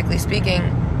logistically speaking,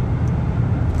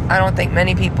 I don't think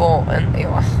many people, and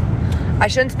I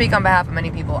shouldn't speak on behalf of many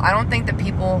people, I don't think that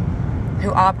people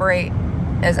who operate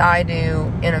as I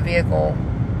do in a vehicle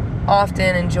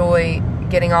often enjoy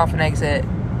getting off an exit,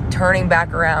 turning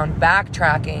back around,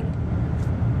 backtracking.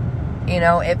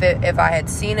 If I had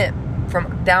seen it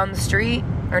from down the street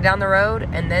or down the road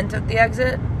and then took the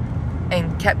exit,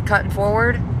 and kept cutting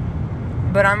forward.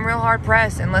 But I'm real hard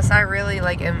pressed unless I really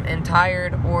like am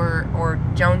tired or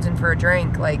jonesing for a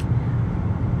drink. Like,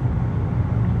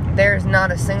 there's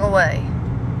not a single way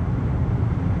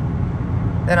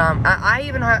that I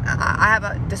even have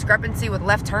a discrepancy with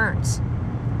left turns.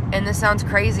 And this sounds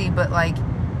crazy, but like,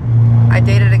 I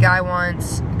dated a guy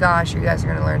once. Gosh, you guys are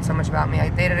gonna learn so much about me. I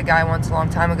dated a guy once a long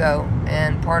time ago,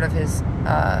 and part of his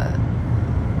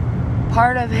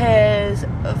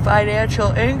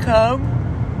financial income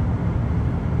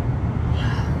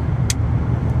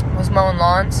was mowing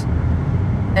lawns.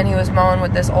 And he was mowing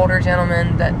with this older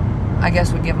gentleman that I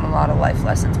guess would give him a lot of life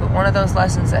lessons. But one of those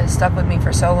lessons that has stuck with me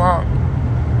for so long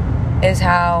is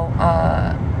how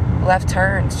left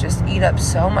turns just eat up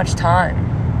so much time.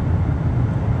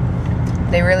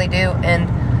 They really do. And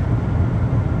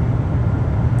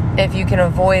if you can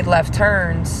avoid left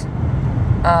turns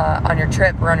on your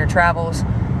trip or on your travels,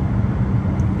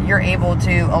 you're able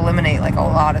to eliminate like a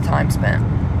lot of time spent.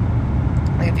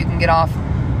 Like, if you can get off,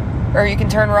 or you can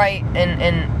turn right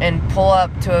and pull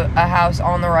up to a house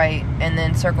on the right and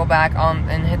then circle back on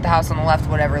and hit the house on the left,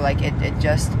 whatever. Like, it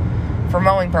just, for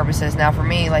mowing purposes. Now for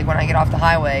me, like, when I get off the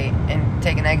highway and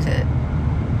take an exit,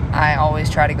 I always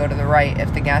try to go to the right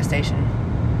if the gas station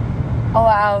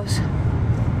allows.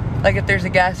 Like, if there's a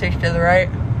gas station to the right.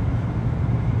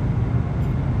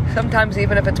 Sometimes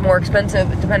even if it's more expensive,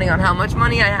 depending on how much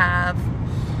money I have.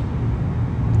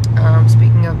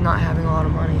 Speaking of not having a lot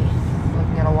of money, I'm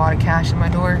looking at a lot of cash in my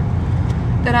door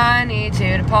that I need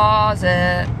to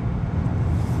deposit.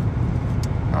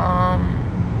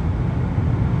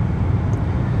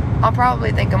 I'll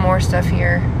probably think of more stuff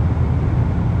here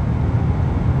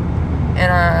in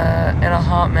a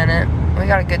hot minute. We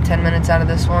got a good 10 minutes out of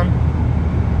this one.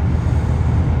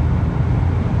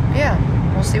 Yeah,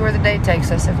 we'll see where the day takes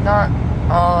us. If not,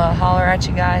 I'll holler at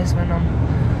you guys when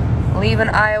I'm leaving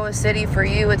Iowa City. For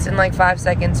you, it's in like 5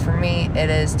 seconds. For me,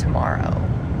 it is tomorrow.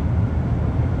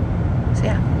 So,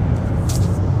 yeah.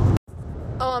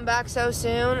 Oh, I'm back so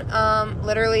soon.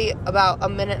 Literally about a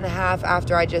minute and a half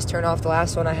after I just turned off the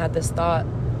last one, I had this thought.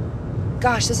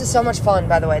 Gosh, this is so much fun,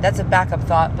 by the way. That's a backup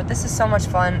thought, but this is so much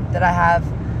fun that I have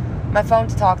my phone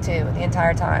to talk to the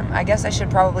entire time. I guess I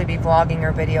should probably be vlogging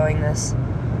or videoing this.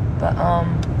 But,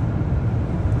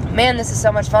 man, this is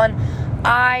so much fun.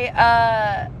 I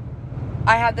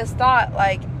had this thought,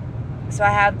 like, so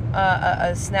I have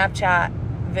a Snapchat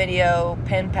video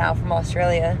pen pal from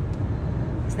Australia.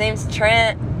 His name's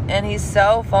Trent, and he's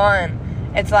so fun.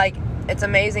 It's like, it's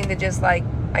amazing to just, like,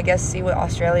 I guess see what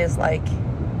Australia's like.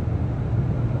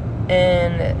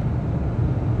 And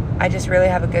I just really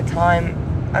have a good time.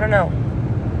 I don't know,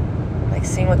 like,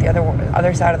 seeing what the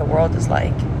other side of the world is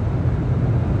like.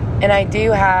 And I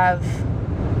do have,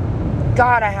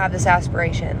 God, I have this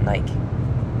aspiration. Like,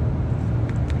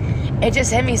 it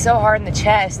just hit me so hard in the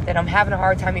chest that I'm having a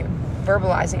hard time even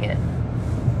verbalizing it.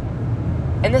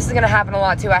 And this is going to happen a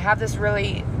lot too. I have this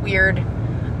really weird,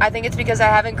 I think it's because I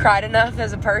haven't cried enough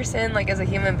as a person, like as a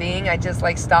human being. I just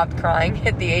like stopped crying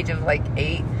at the age of like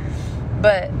 8.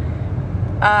 But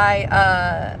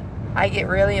I get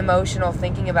really emotional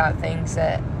thinking about things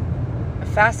that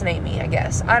fascinate me, I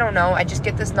guess. I don't know. I just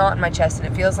get this knot in my chest and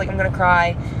it feels like I'm going to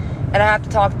cry and I have to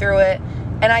talk through it.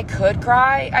 And I could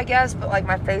cry, I guess, but like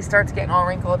my face starts getting all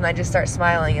wrinkled and I just start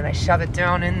smiling and I shove it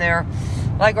down in there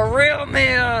like a real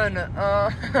man.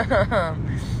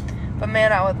 But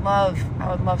man, I would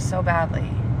love so badly.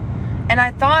 And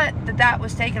I thought that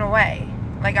was taken away.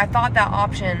 Like, I thought that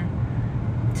option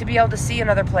to be able to see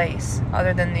another place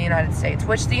other than the United States,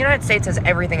 which the United States has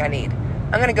everything I need.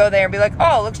 I'm going to go there and be like,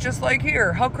 oh, it looks just like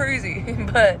here. How crazy.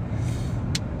 But,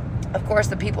 of course,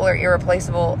 the people are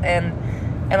irreplaceable, and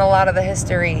a lot of the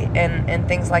history and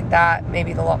things like that,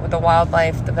 maybe the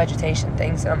wildlife, the vegetation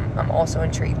things, I'm also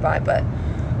intrigued by. But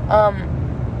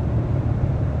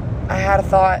I had a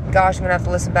thought, gosh, I'm going to have to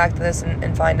listen back to this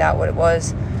and find out what it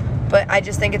was. But I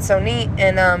just think it's so neat.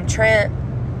 And Trent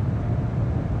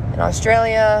in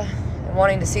Australia, and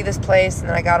wanting to see this place, and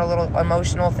then I got a little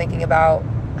emotional thinking about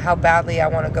how badly I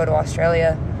want to go to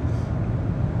Australia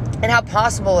and how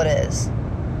possible it is.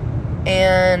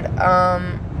 And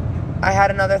I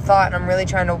had another thought, and I'm really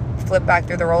trying to flip back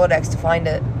through the Rolodex to find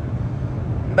it.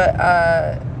 But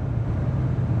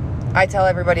I tell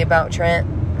everybody about Trent,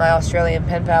 my Australian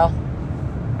pen pal,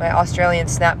 my Australian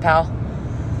snap pal.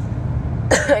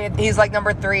 He's like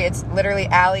number 3. It's literally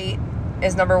Allie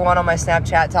is number 1 on my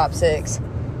Snapchat top 6.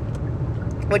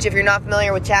 Which, if you're not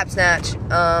familiar with Chap Snatch,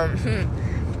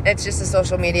 it's just a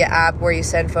social media app where you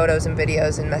send photos and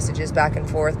videos and messages back and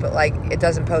forth, but like, it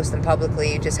doesn't post them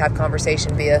publicly. You just have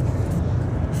conversation via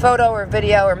photo or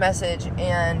video or message.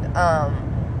 And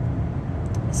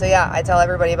so yeah, I tell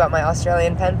everybody about my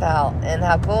Australian pen pal and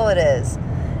how cool it is.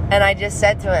 And I just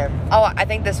said to him, I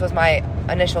think this was my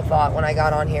initial thought when I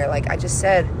got on here. Like, I just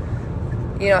said,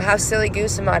 how silly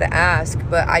goose am I to ask?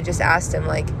 But I just asked him,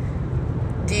 like,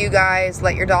 do you guys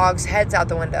let your dogs' heads out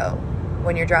the window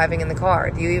when you're driving in the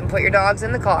car? Do you even put your dogs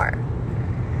in the car?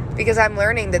 Because I'm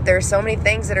learning that there's so many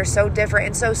things that are so different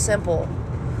and so simple.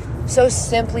 So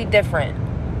simply different.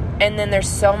 And then there's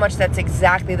so much that's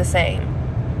exactly the same.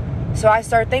 So I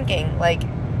start thinking, like,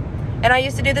 and I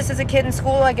used to do this as a kid in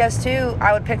school, I guess, too.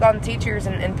 I would pick on teachers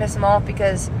and piss them off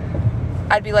because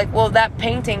I'd be like, well, that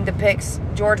painting depicts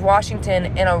George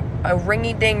Washington in a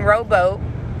ringy-ding rowboat,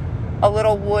 a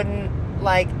little wooden,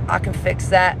 like, I can fix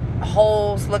that,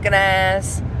 holes-looking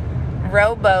ass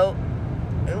rowboat,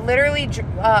 literally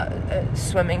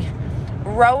swimming,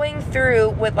 rowing through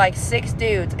with, like, 6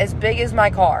 dudes, as big as my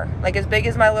car, like, as big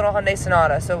as my little Hyundai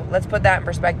Sonata. So let's put that in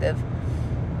perspective.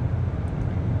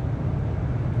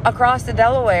 Across the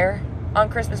Delaware on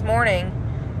Christmas morning,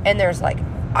 and there's like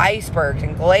icebergs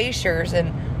and glaciers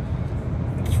and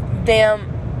damn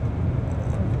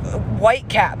white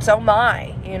caps. Oh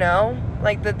my,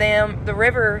 like the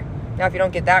river. Now, if you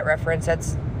don't get that reference,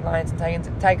 that's lions and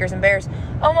tigers and bears.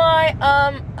 Oh my,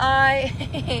 I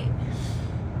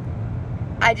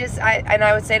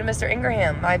would say to Mr.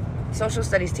 Ingraham, my social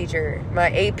studies teacher,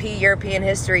 my AP European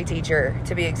history teacher,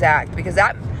 to be exact, because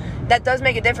that does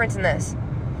make a difference in this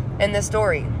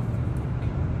story.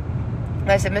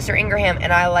 I said, Mr. Ingraham,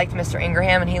 and I liked Mr.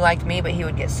 Ingraham, and he liked me, but he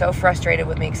would get so frustrated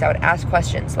with me because I would ask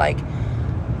questions like,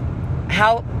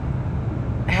 how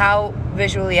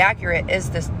visually accurate is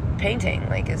this painting?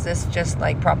 Like, is this just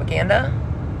like propaganda?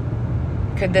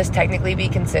 Could this technically be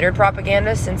considered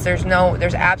propaganda, since there's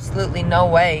absolutely no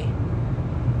way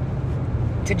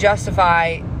to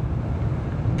justify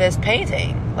this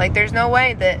painting? Like, there's no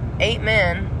way that 8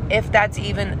 men, if that's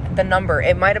even the number,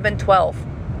 it might have been 12.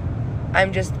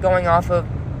 I'm just going off of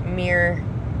mere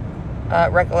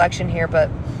recollection here, but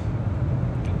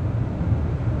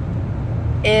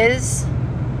is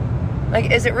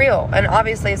it real? And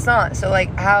obviously it's not. So,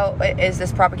 like, how is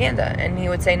this propaganda? And he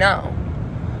would say no.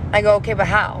 I go, okay, but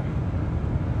how?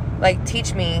 Like,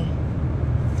 teach me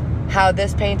how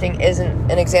this painting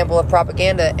isn't an example of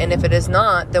propaganda, and if it is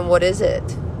not, then what is it?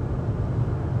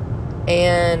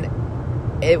 And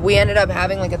we ended up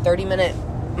having like a 30-minute,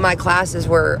 my classes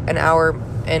were an hour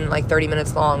and like 30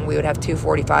 minutes long. We would have 2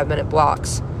 45-minute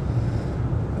blocks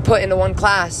put into one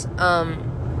class.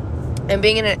 And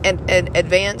being an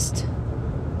advanced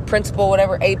principal,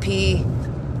 whatever, AP,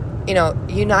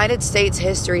 United States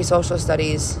history, social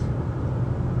studies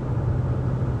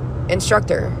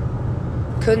instructor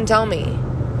couldn't tell me.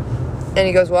 And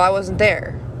he goes, well, I wasn't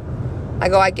there. I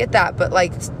go, I get that, but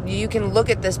like, you can look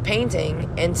at this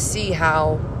painting and see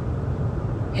how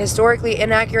historically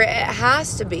inaccurate it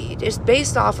has to be, just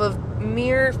based off of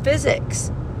mere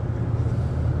physics.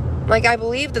 Like, I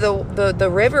believe that the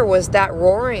river was that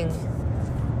roaring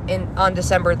on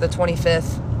December the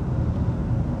 25th,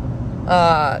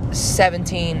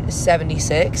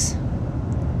 1776.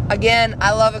 Again,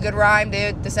 I love a good rhyme,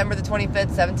 dude. December the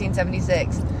 25th,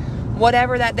 1776.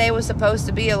 Whatever that day was supposed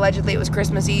to be, allegedly it was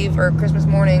Christmas Eve or Christmas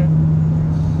morning.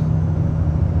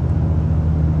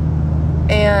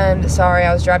 And, sorry,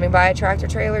 I was driving by a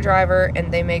tractor-trailer driver,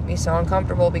 and they make me so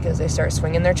uncomfortable because they start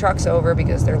swinging their trucks over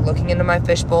because they're looking into my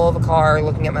fishbowl of a car,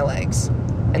 looking at my legs.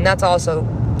 And that's also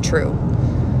true.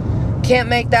 Can't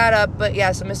make that up, but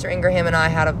yeah, so Mr. Ingraham and I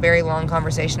had a very long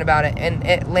conversation about it, and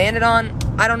it landed on,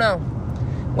 I don't know,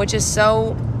 which is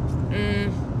so,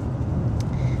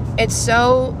 it's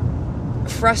so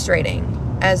frustrating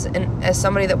as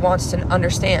somebody that wants to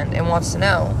understand and wants to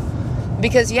know.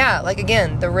 Because, yeah, like,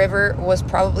 again, the river was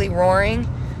probably roaring,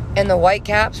 and the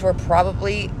whitecaps were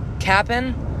probably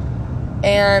capping,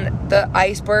 and the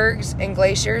icebergs and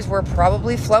glaciers were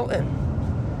probably floating.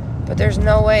 But there's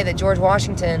no way that George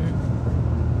Washington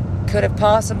could have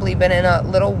possibly been in a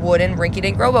little wooden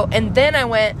rinky-dink rowboat. And then I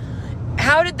went,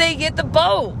 how did they get the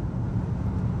boat?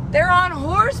 They're on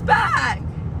horseback.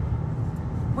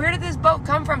 Where did this boat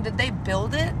come from? Did they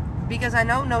build it? Because I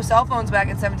know no cell phones back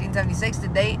in 1776.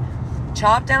 Did they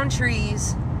chop down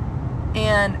trees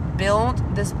and build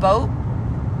this boat?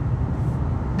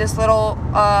 This little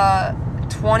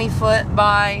 20-foot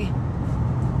by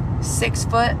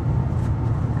 6-foot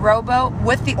rowboat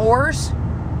with the oars?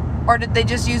 Or did they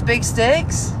just use big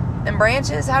sticks and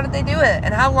branches? How did they do it?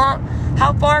 And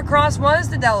how far across was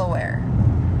the Delaware?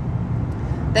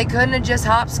 They couldn't have just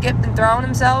hopped, skipped, and thrown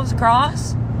themselves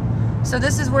across? So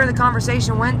this is where the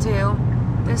conversation went to.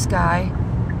 This guy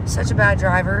Such a bad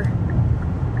driver.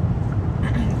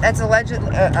 That's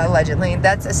allegedly,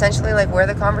 that's essentially like where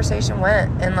the conversation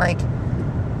went. And like,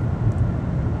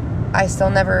 I still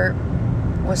never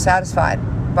was satisfied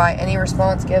by any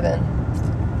response given.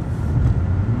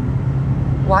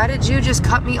 Why did you just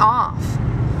cut me off?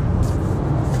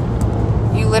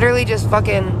 You literally just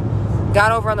fucking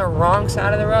got over on the wrong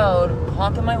side of the road,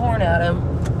 honking my horn at him.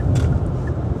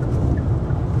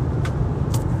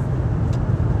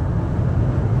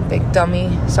 Big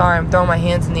dummy. Sorry, I'm throwing my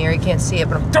hands in the air. You can't see it,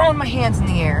 but I'm throwing my hands in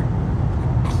the air.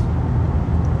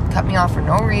 Cut me off for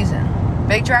no reason.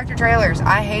 Big tractor trailers.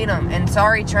 I hate them. And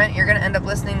sorry, Trent, you're going to end up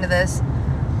listening to this.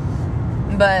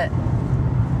 But,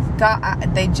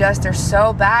 God, they're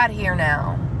so bad here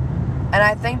now. And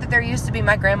I think that there used to be,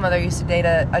 my grandmother used to date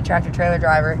a tractor trailer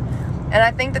driver. And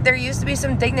I think that there used to be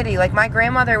some dignity. Like, my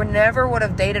grandmother never would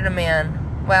have dated a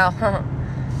man. Well,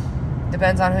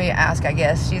 depends on who you ask, I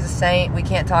guess. She's a saint. We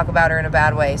can't talk about her in a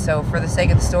bad way. So, for the sake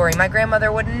of the story, my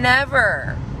grandmother would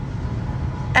never,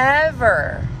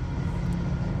 ever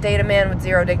date a man with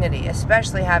zero dignity,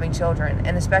 especially having children,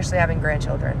 and especially having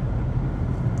grandchildren.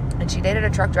 And she dated a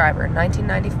truck driver in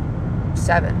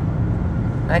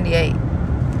 1997, 98.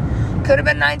 Could have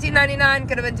been 1999,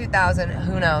 could have been 2000.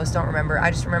 Who knows? Don't remember. I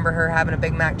just remember her having a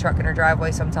Big Mac truck in her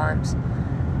driveway sometimes.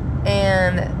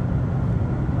 And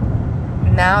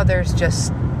now there's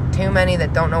just too many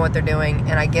that don't know what they're doing,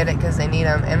 and I get it because they need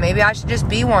them. And maybe I should just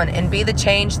be one and be the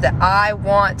change that I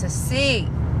want to see.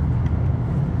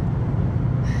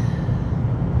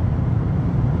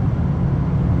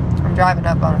 I'm driving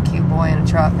up on a cute boy in a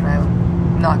truck, and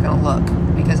I'm not going to look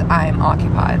because I am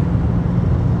occupied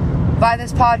by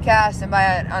this podcast and by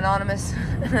an anonymous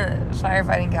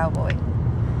firefighting cowboy.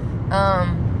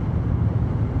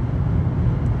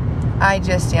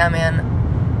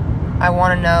 I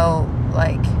want to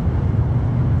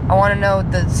know,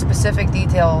 the specific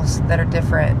details that are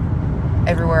different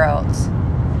everywhere else.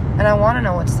 And I want to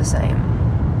know what's the same.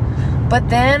 But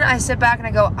then I sit back and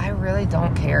I go, I really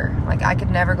don't care. Like, I could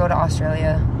never go to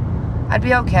Australia. I'd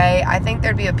be okay. I think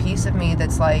there'd be a piece of me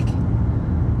that's like,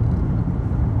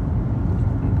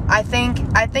 I think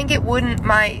it wouldn't,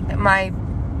 my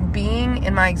being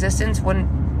and my existence would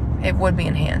be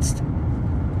enhanced.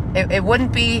 It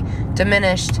wouldn't be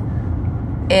diminished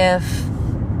if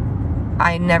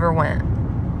I never went.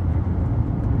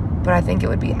 But I think it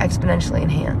would be exponentially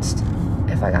enhanced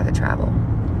if I got to travel.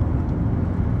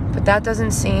 But that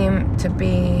doesn't seem to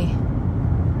be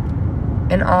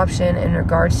an option in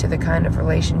regards to the kind of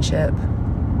relationship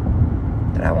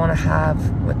that I want to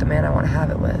have with the man I want to have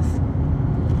it with.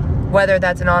 Whether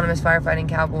that's anonymous firefighting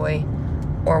cowboy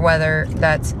or whether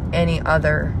that's any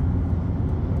other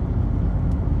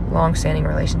long-standing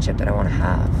relationship that I want to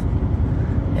have.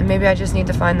 And maybe I just need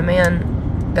to find the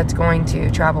man that's going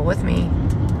to travel with me.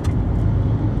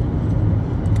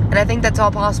 And I think that's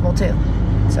all possible too.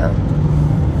 So,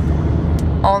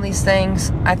 all these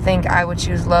things, I think I would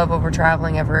choose love over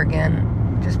traveling ever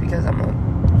again, just because I'm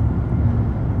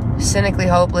a cynically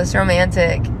hopeless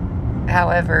romantic.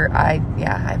 However, I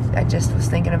just was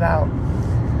thinking about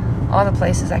all the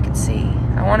places I could see.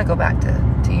 I want to go back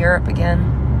to Europe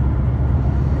again.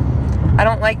 I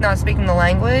don't like not speaking the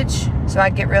language, so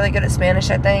I'd get really good at Spanish,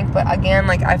 I think. But again,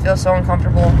 like, I feel so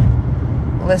uncomfortable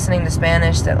listening to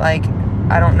Spanish that, like,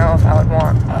 I don't know if I would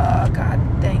want. Oh,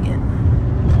 God dang it.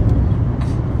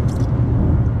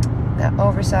 That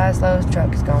oversized load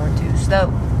truck is going too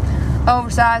slow.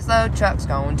 Oversized load truck's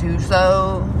going too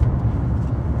slow.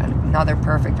 Another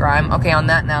perfect rhyme. Okay, on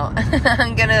that note,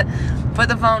 I'm gonna put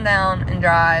the phone down and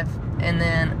drive, and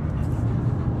then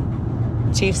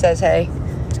Chief says hey.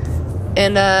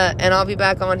 And I'll be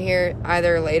back on here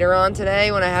either later on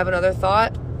today when I have another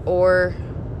thought, or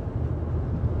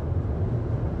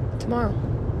tomorrow.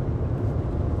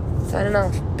 Signing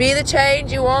off. Be the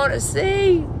change you want to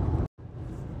see.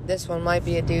 This one might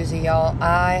be a doozy, y'all.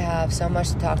 I have so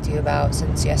much to talk to you about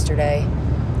since yesterday.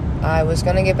 I was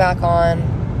going to get back on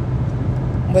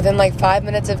within like 5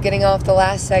 minutes of getting off the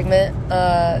last segment.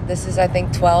 This is, I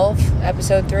think, 12,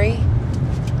 episode 3.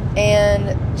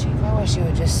 And, Chief, I wish you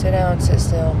would just sit down and sit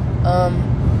still.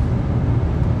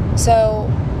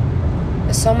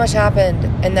 So much happened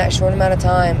in that short amount of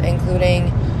time,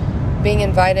 including being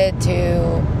invited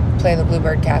to play the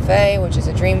Bluebird Cafe, which is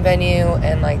a dream venue,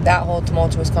 and like that whole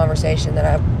tumultuous conversation that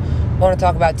I want to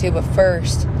talk about too. But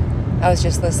first, I was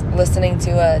just listening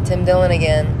to Tim Dillon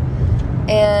again,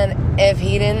 and if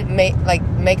he didn't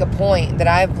make a point that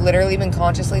I've literally been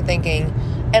consciously thinking,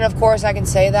 and of course I can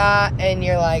say that, and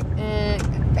you're like,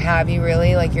 have you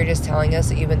really? Like, you're just telling us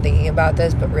that you've been thinking about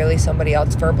this, but really somebody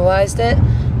else verbalized it?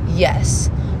 Yes.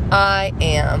 I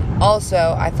am.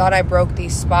 Also, I thought I broke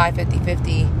these Spy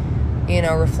 50/50,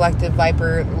 reflective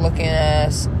Viper looking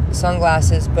ass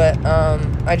sunglasses, but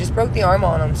I just broke the arm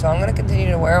on them, so I'm going to continue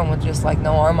to wear them with just like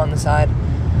no arm on the side.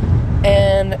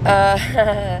 And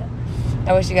I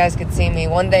wish you guys could see me.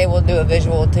 One day we'll do a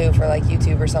visual too for like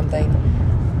YouTube or something.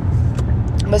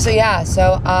 But so yeah,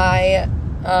 so I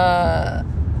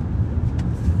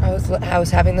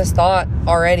was having this thought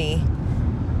already,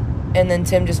 and then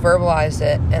Tim just verbalized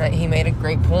it, and he made a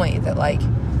great point that like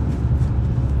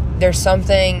there's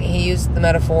something, he used the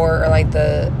metaphor or like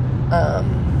the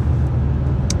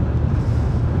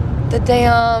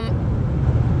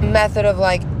damn method of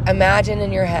like imagine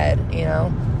in your head,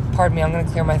 pardon me, I'm gonna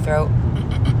clear my throat.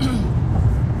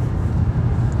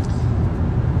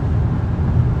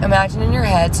 Imagine in your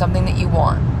head something that you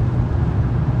want.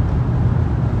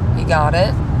 You got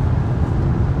it?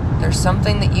 There's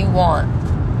something that you want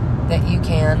that you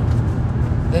can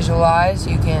visualize,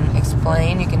 you can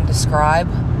explain, you can describe.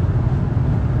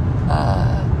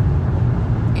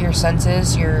 Your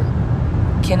senses, your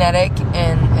kinetic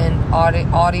and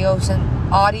audio.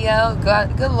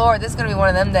 Good Lord, this is going to be one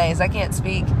of them days. I can't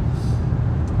speak.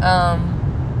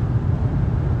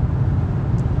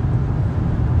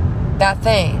 That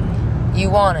thing, you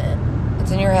want it.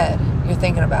 It's in your head. You're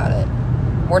thinking about it.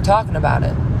 We're talking about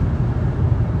it.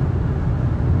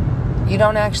 You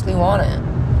don't actually want it.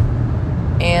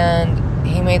 And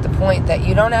he made the point that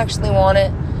you don't actually want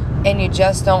it, and you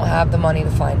just don't have the money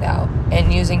to find out.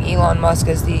 And using Elon Musk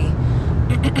as the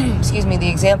the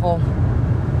example,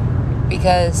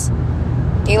 because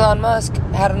Elon Musk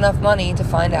had enough money to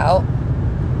find out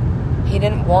he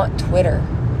didn't want Twitter.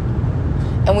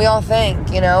 And we all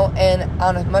think, and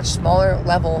on a much smaller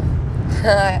level,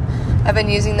 I've been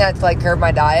using that to like curb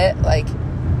my diet. Like,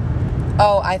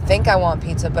 oh, I think I want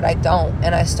pizza, but I don't.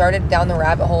 And I started down the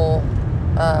rabbit hole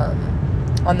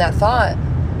on that thought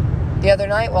the other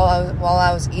night while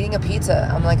I was eating a pizza.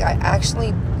 I'm like, I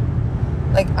actually,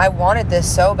 like, I wanted this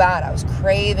so bad. I was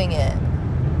craving it,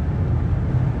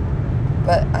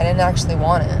 but I didn't actually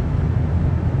want it.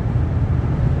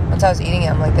 Once I was eating it,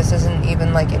 I'm like, this isn't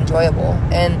even like enjoyable.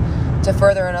 And to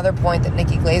further another point that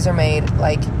Nikki Glaser made,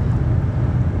 like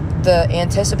the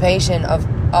anticipation of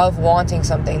wanting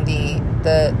something,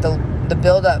 the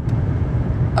buildup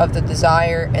of the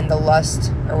desire and the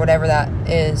lust or whatever that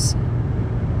is,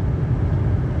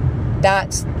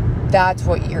 that's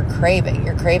what you're craving.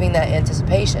 You're craving that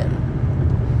anticipation.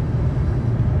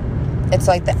 It's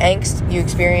like the angst you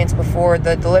experience before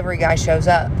the delivery guy shows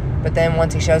up, but then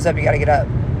once he shows up, you gotta get up.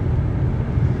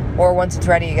 Or once it's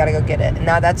ready, you gotta go get it. And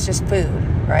now that's just food,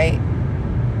 right?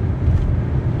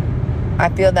 I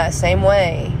feel that same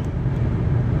way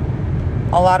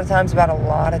a lot of times about a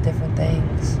lot of different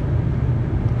things.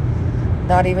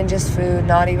 Not even just food,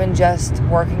 not even just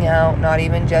working out, not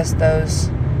even just those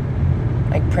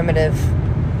like primitive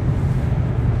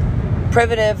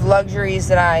luxuries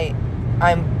that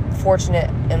I'm fortunate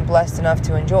and blessed enough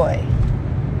to enjoy.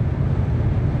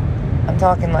 I'm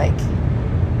talking like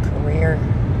career.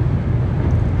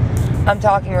 I'm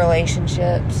talking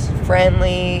relationships,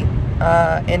 friendly,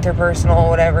 interpersonal,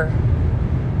 whatever.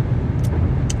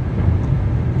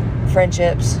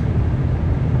 Friendships.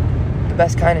 The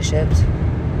best kind of ships,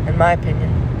 in my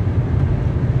opinion.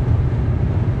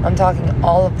 I'm talking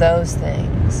all of those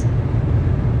things.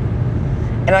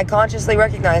 And I consciously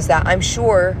recognize that. I'm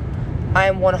sure, I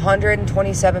am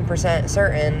 127%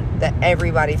 certain that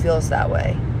everybody feels that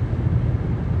way.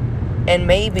 And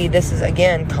maybe this is,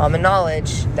 again, common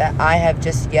knowledge that I have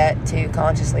just yet to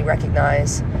consciously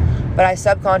recognize. But I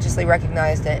subconsciously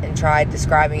recognized it and tried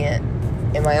describing it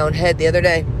in my own head the other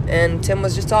day. And Tim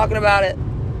was just talking about it.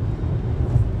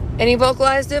 And he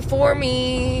vocalized it for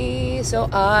me so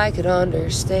I could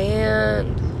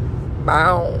understand.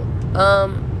 Wow.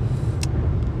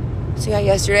 So yeah,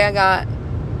 yesterday I got...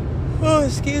 Oh,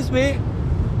 excuse me.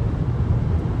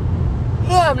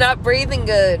 Oh, I'm not breathing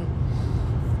good.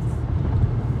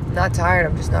 Not tired,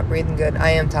 I'm just not breathing good.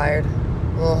 I am tired.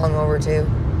 A little hungover too.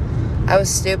 I was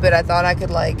stupid. I thought I could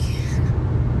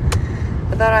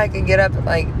get up at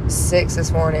like 6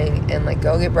 this morning and like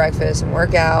go get breakfast and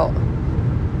work out.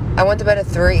 I went to bed at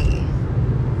 3.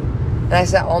 And I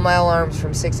set all my alarms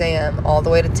from 6 a.m. all the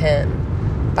way to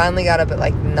 10. Finally got up at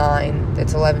like 9.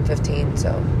 It's 11:15,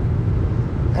 so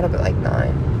got up at like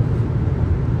 9.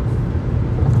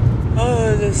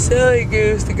 Oh, the silly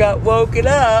goose that got woken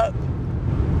up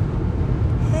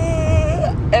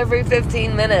every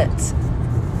 15 minutes.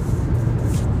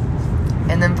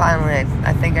 And then finally,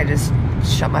 I think I just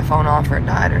shut my phone off or it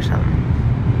died or something.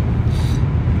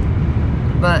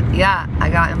 But yeah, I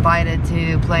got invited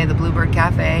to play the Bluebird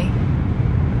Cafe,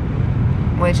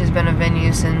 which has been a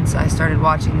venue since I started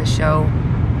watching the show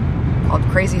called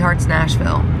Crazy Hearts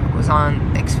Nashville. It was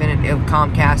on Xfinity,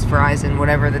 Comcast, Verizon,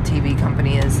 whatever the TV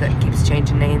company is that keeps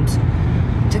changing names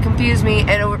to confuse me.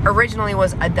 It originally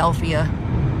was Adelphia,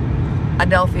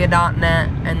 Adelphia.net,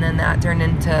 and then that turned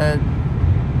into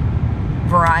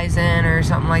Verizon or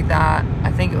something like that.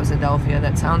 I think it was Adelphia.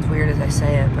 That sounds weird as I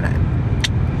say it, but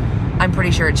I'm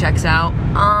pretty sure it checks out.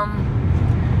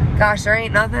 Gosh, there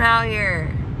ain't nothing out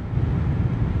here.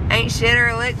 Ain't shit or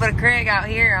a lick but a crick out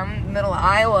here. I'm in the middle of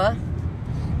Iowa.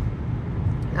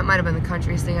 That might have been the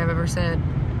countryest thing I've ever said.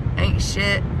 Ain't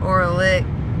shit or a lick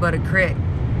but a crick.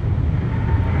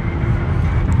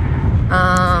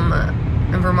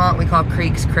 In Vermont, we call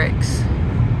creeks cricks.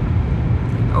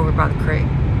 Over by the creek.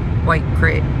 White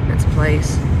Creek. That's a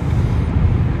place.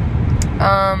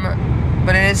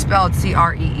 But it is spelled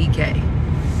C-R-E-E-K.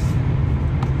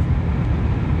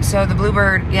 So the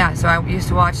Bluebird, yeah, so I used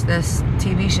to watch this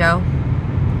TV show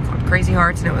called Crazy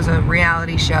Hearts, and it was a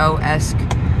reality show-esque.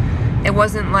 It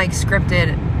wasn't like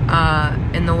scripted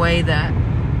in the way that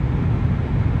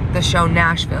the show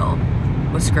Nashville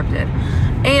was scripted.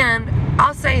 And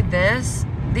I'll say this,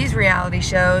 these reality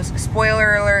shows,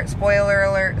 spoiler alert, spoiler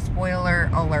alert,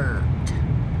 spoiler alert.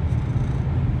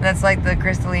 That's like the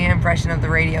Crystalia impression of the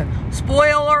radio.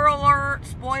 Spoiler alert,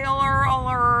 spoiler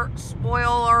alert,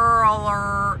 spoiler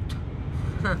alert.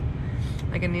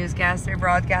 Like a newscaster,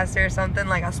 broadcaster, or something,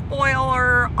 like a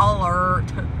spoiler alert.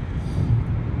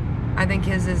 I think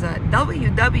his is a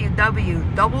www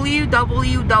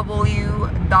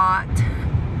dot,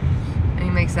 and he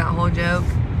makes that whole joke.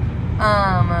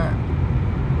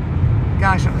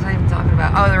 Gosh, what was I even talking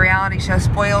about? Oh, the reality show,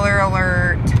 spoiler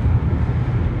alert.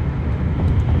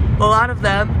 A lot of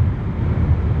them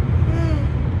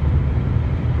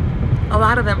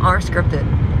are scripted,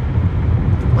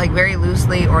 like very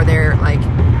loosely, or they're like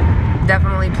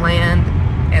definitely planned.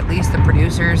 At least the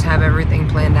producers have everything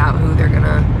planned out, who they're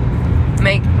gonna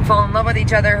make fall in love with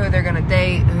each other, who they're gonna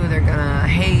date, who they're gonna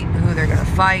hate, who they're gonna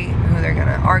fight, who they're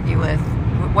gonna argue with,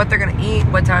 what they're gonna eat,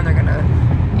 what time they're gonna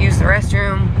use the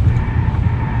restroom.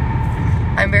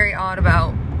 I'm very odd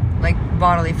about like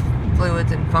bodily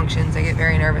fluids and functions. I get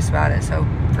very nervous about it, so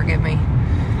forgive me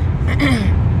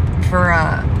for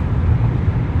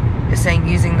just saying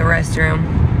using the restroom.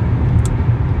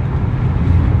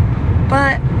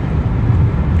 But,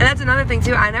 and that's another thing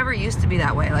too, I never used to be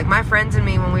that way. Like my friends and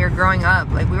me, when we were growing up,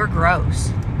 like we were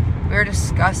gross. We were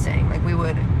disgusting. Like we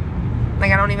would,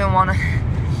 like I don't even want to,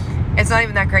 it's not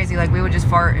even that crazy. Like we would just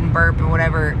fart and burp and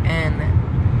whatever, and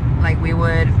like we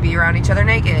would be around each other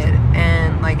naked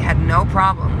and like had no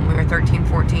problem when we were 13,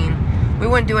 14. We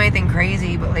wouldn't do anything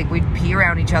crazy, but like we'd pee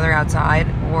around each other outside,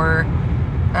 or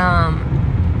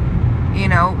you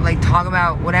know, like talk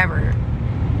about whatever.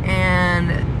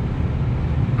 And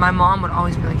my mom would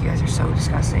always be like, you guys are so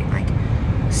disgusting, like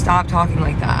stop talking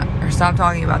like that, or stop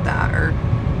talking about that, or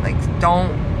like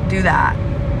don't do that.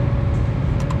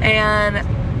 And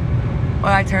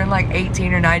when I turned like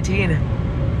 18 or 19,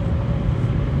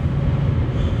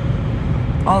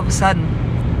 all of a sudden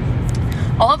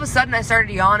I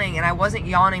started yawning, and I wasn't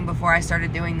yawning before I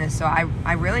started doing this, so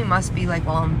I really must be like,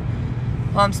 while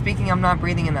I'm speaking, I'm not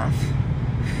breathing enough.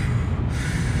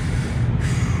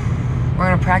 We're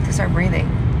gonna practice our breathing.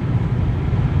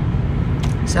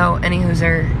 So,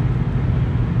 anywhooser,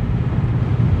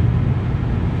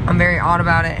 I'm very odd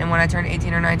about it, and when I turned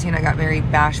 18 or 19, I got very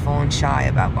bashful and shy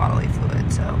about bodily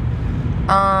fluid, so,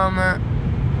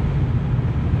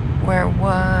 where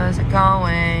was it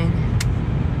going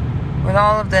with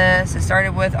all of this? It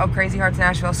started with, Crazy Hearts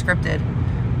Nashville scripted,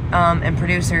 and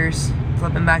producers,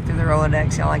 flipping back through the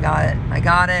Rolodex, y'all, I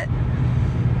got it.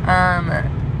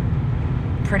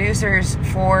 Producers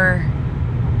for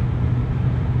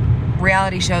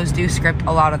reality shows do script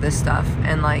a lot of this stuff,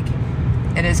 and like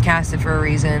it is casted for a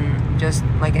reason, just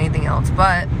like anything else,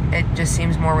 but it just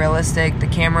seems more realistic. The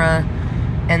camera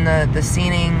and the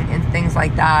scening and things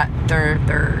like that, they're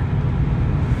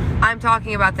I'm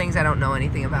talking about things I don't know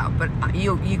anything about, but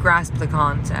you grasp the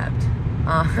concept.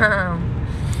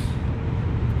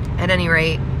 At any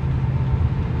rate,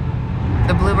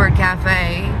 the Bluebird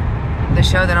Cafe, the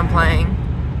show that I'm playing,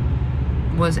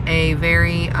 was a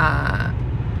very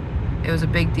it was a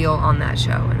big deal on that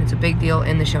show, and it's a big deal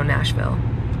in the show Nashville,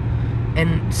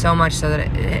 and so much so that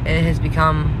it has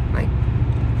become like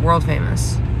world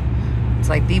famous. It's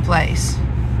like the place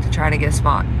to try to get a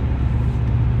spot,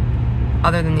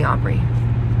 other than the Opry.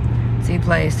 It's the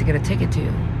place to get a ticket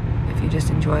to if you just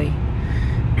enjoy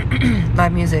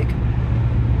live music.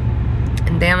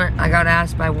 And damn it, I got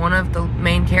asked by one of the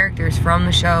main characters from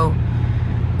the show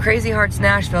Crazy Hearts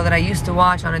Nashville that I used to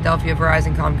watch on Adelphia,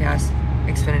 Verizon, Comcast,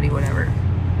 Xfinity, whatever,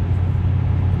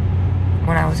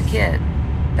 when I was a kid,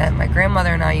 that my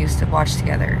grandmother and I used to watch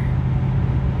together,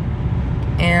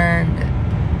 and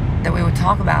that we would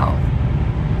talk about.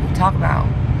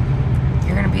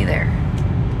 You're gonna be there.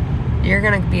 You're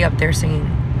gonna be up there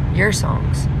singing your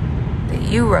songs that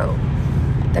you wrote,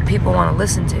 that people want to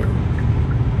listen to,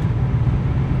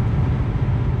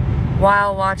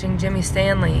 while watching Jimmy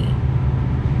Stanley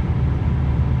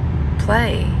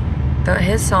play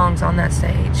his songs on that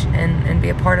stage and be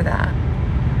a part of that.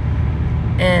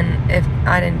 And if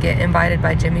I didn't get invited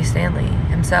by Jimmy Stanley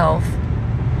himself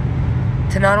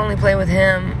to not only play with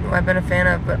him, who I've been a fan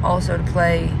of, but also to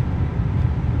play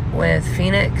with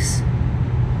Phoenix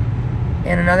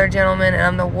and another gentleman, and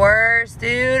I'm the worst,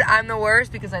 dude. I'm the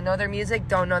worst because I know their music,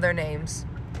 don't know their names.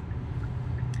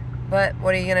 But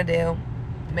what are you gonna do?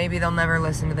 Maybe they'll never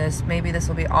listen to this. Maybe this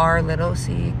will be our little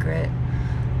secret.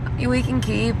 We can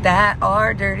keep that,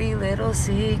 our dirty little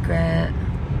secret.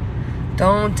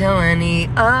 Don't tell any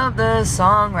of the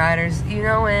songwriters you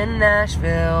know in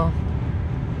Nashville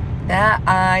that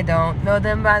I don't know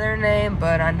them by their name,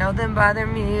 but I know them by their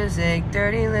music.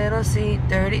 Dirty little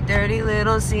dirty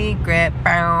little secret.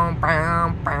 Bow,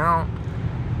 bow, bow.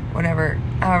 Whatever,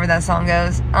 however that song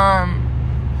goes.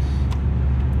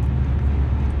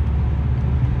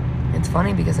 It's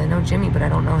funny because I know Jimmy, but I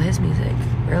don't know his music,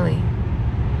 really.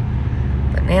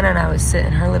 But Nana and I would sit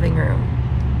in her living room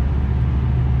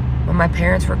when my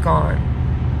parents were gone.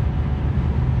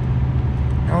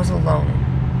 I was alone.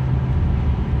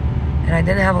 And I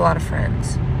didn't have a lot of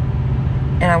friends.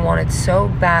 And I wanted so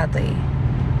badly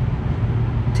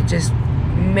to just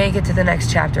make it to the next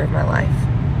chapter of my life.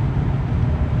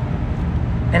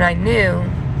 And I knew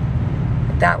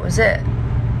that was it.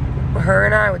 Her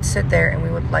and I would sit there and we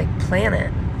would plan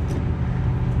it.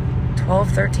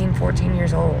 12, 13, 14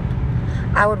 years old.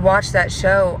 I would watch that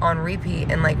show on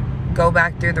repeat and go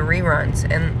back through the reruns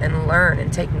and learn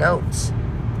and take notes.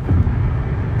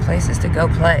 Places to go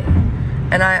play.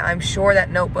 And I'm sure that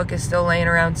notebook is still laying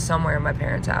around somewhere in my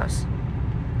parents' house.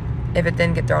 If it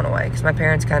didn't get thrown away. Because my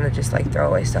parents kind of just throw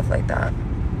away stuff like that.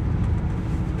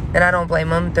 And I don't blame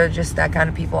them. They're just that kind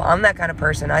of people. I'm that kind of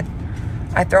person. I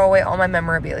throw away all my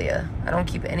memorabilia. I don't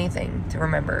keep anything to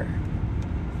remember.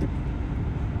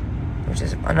 Which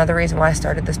is another reason why I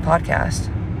started this podcast.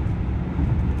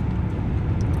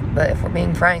 But if we're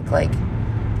being frank, I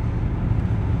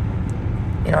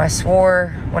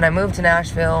swore when I moved to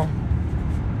Nashville.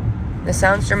 This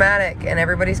sounds dramatic, and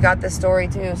everybody's got this story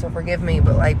too, so forgive me,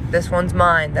 but this one's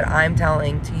mine that I'm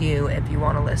telling to you if you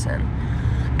want to listen.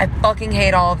 I fucking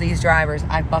hate all of these drivers.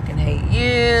 I fucking hate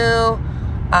you.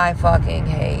 I fucking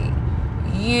hate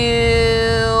you.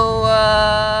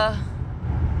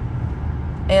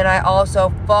 And I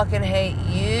also fucking hate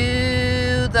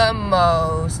you the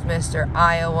most, Mr.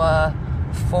 Iowa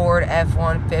Ford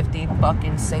F-150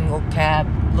 fucking single cab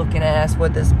looking ass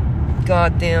with this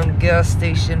goddamn gas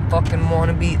station fucking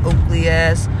wannabe Oakley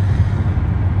ass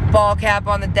ball cap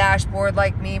on the dashboard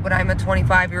like me, but I'm a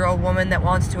 25-year-old woman that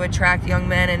wants to attract young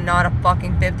men and not a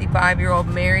fucking 55-year-old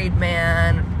married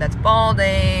man that's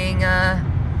balding.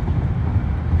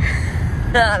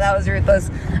 That was ruthless.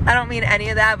 I don't mean any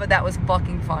of that, but that was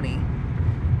fucking funny.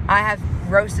 I have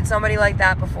roasted somebody like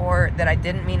that before that I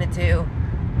didn't mean it to.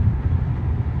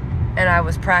 And I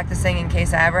was practicing in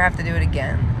case I ever have to do it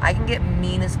again. I can get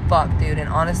mean as fuck, dude. And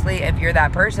honestly, if you're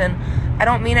that person, I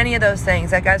don't mean any of those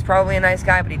things. That guy's probably a nice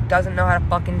guy, but he doesn't know how to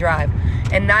fucking drive.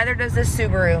 And neither does this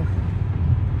Subaru.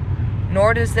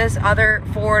 Nor does this other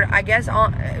Ford. I guess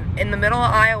in the middle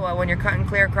of Iowa, when you're cutting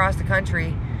clear across the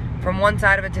country, from one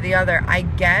side of it to the other, I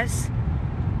guess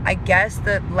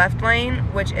the left lane,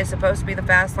 which is supposed to be the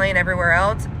fast lane everywhere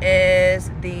else,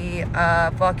 is the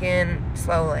fucking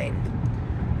slow lane.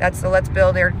 That's the let's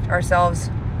build ourselves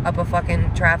up a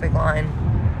fucking traffic line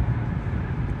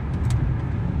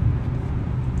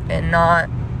and not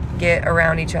get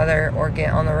around each other or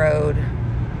get on the road.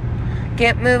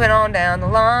 Get moving on down the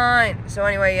line. So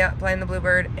anyway, yeah, playing the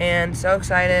Bluebird and so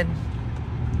excited.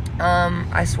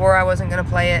 I swore I wasn't going to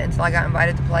play it until I got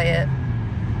invited to play it.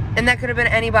 And that could have been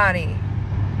anybody.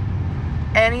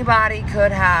 Anybody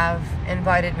could have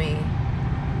invited me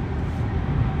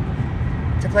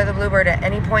to play the Bluebird at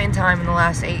any point in time in the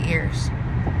last 8 years.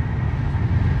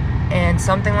 And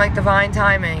something like divine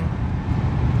timing.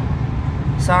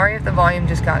 Sorry if the volume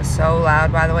just got so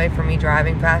loud, by the way, for me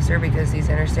driving faster, because these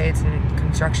interstates and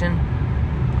construction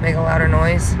make a louder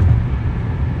noise.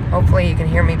 Hopefully you can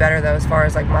hear me better though, as far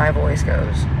as my voice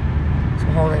goes. So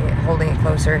I'm holding it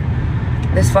closer.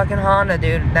 This fucking Honda,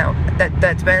 dude,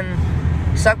 that's been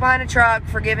stuck behind a truck,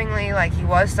 forgivingly, like he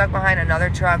was stuck behind another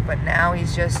truck, but now he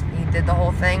did the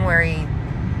whole thing where he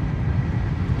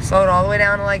slowed all the way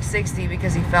down to like 60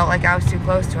 because he felt like I was too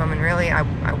close to him, and really, I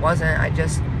wasn't.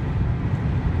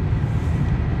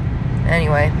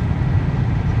 Anyway.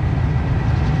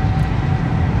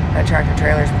 That tractor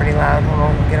trailer is pretty loud. Hold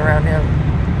on, we'll get around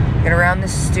him. Get around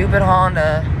this stupid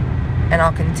Honda, and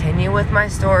I'll continue with my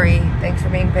story. Thanks for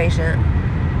being patient.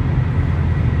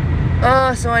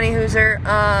 Oh, so any hooser,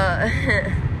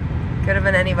 could have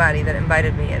been anybody that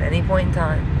invited me at any point in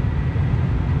time.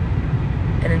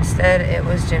 And instead, it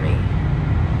was Jimmy.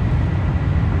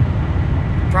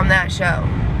 From that show.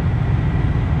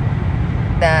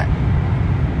 That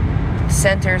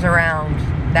centers around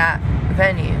that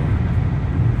venue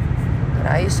that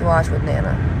I used to watch with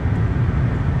Nana.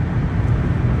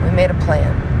 We made a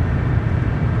plan.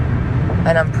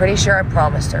 And I'm pretty sure I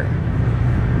promised her.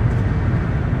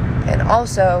 And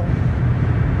also,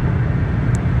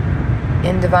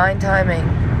 in divine timing,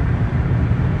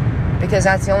 because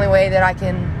that's the only way that I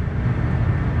can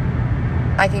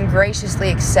graciously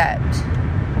accept,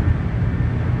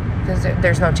 because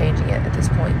there's no changing it at this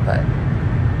point, but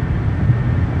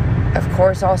of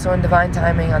course also in divine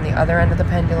timing, on the other end of the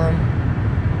pendulum,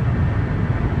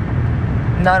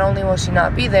 not only will she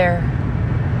not be there,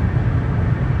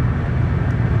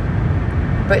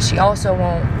 but she also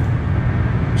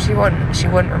she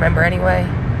wouldn't remember anyway.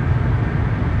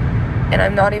 And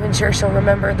I'm not even sure she'll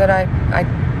remember that I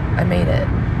made it.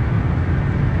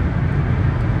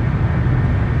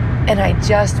 And I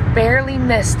just barely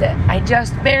missed it. I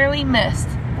just barely missed.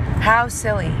 How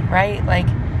silly, right? Like,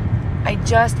 I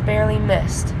just barely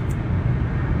missed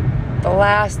the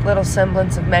last little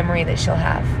semblance of memory that she'll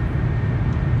have.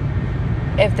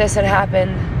 If this had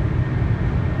happened,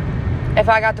 if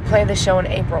I got to play this show in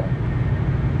April,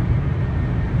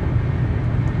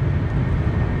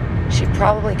 she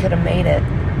probably could have made it.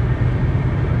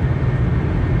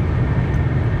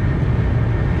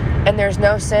 And there's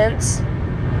no sense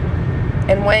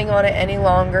in weighing on it any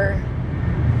longer.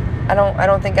 I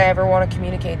don't think I ever want to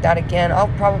communicate that again. I'll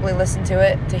probably listen to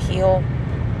it to heal.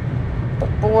 But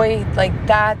boy, like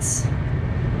that's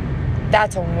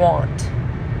a want.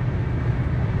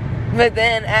 But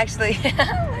then actually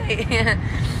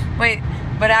wait,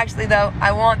 but actually though,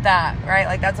 I want that, right?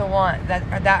 Like that's a want.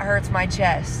 That hurts my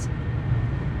chest.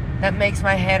 That makes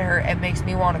my head hurt. It makes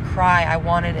me want to cry. I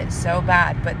wanted it so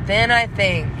bad. But then I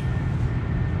think,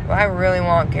 do I really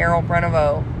want Carol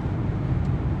Prenovo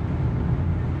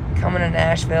coming to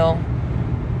Nashville?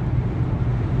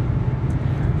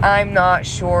 I'm not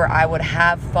sure I would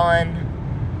have fun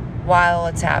while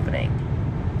it's happening.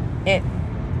 It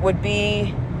would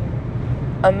be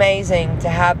amazing to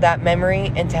have that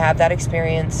memory and to have that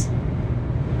experience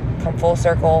come full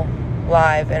circle,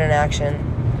 live and in action.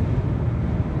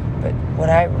 But what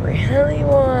I really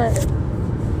want...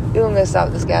 I'm going to stop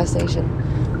at this gas station.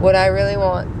 What I really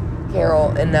want,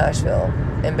 Carol in Nashville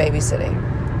and babysitting.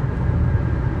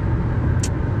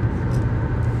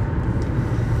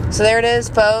 So there it is,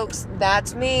 folks.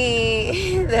 That's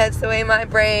me. That's the way my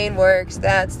brain works.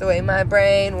 That's the way my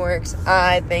brain works.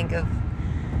 I think of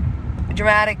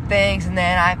dramatic things and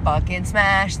then I fucking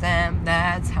smash them.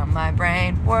 That's how my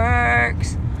brain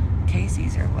works.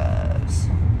 Casey's or Loves?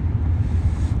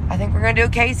 I think we're going to do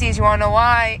Casey's. You want to know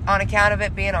why? On account of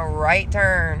it being a right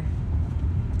turn.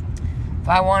 If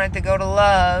I wanted to go to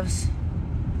Loves,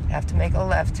 I'd have to make a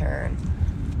left turn.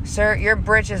 Sir, your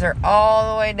britches are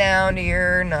all the way down to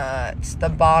your nuts. The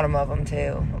bottom of them,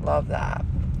 too. Love that.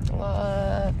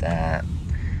 Love that.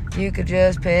 You could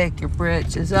just pick your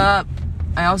britches up.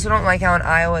 I also don't like how in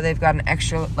Iowa they've got an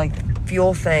extra, like,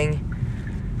 fuel thing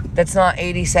that's not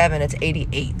 87, it's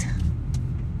 88.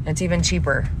 It's even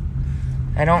cheaper.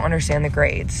 I don't understand the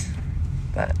grades,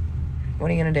 but what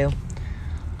are you going to do?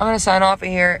 I'm going to sign off of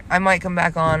here. I might come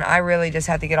back on. I really just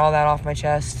had to get all that off my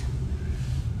chest.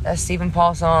 That Stephen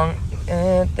Paul song,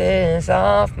 get this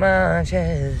off my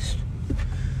chest.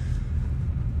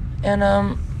 And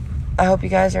I hope you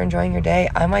guys are enjoying your day.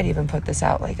 I might even put this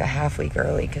out like a half week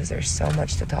early because there's so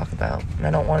much to talk about. And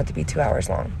I don't want it to be 2 hours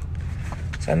long.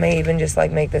 So I may even just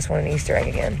like make this one an Easter egg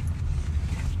again.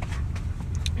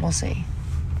 We'll see.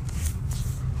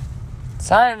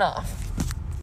 Signing off.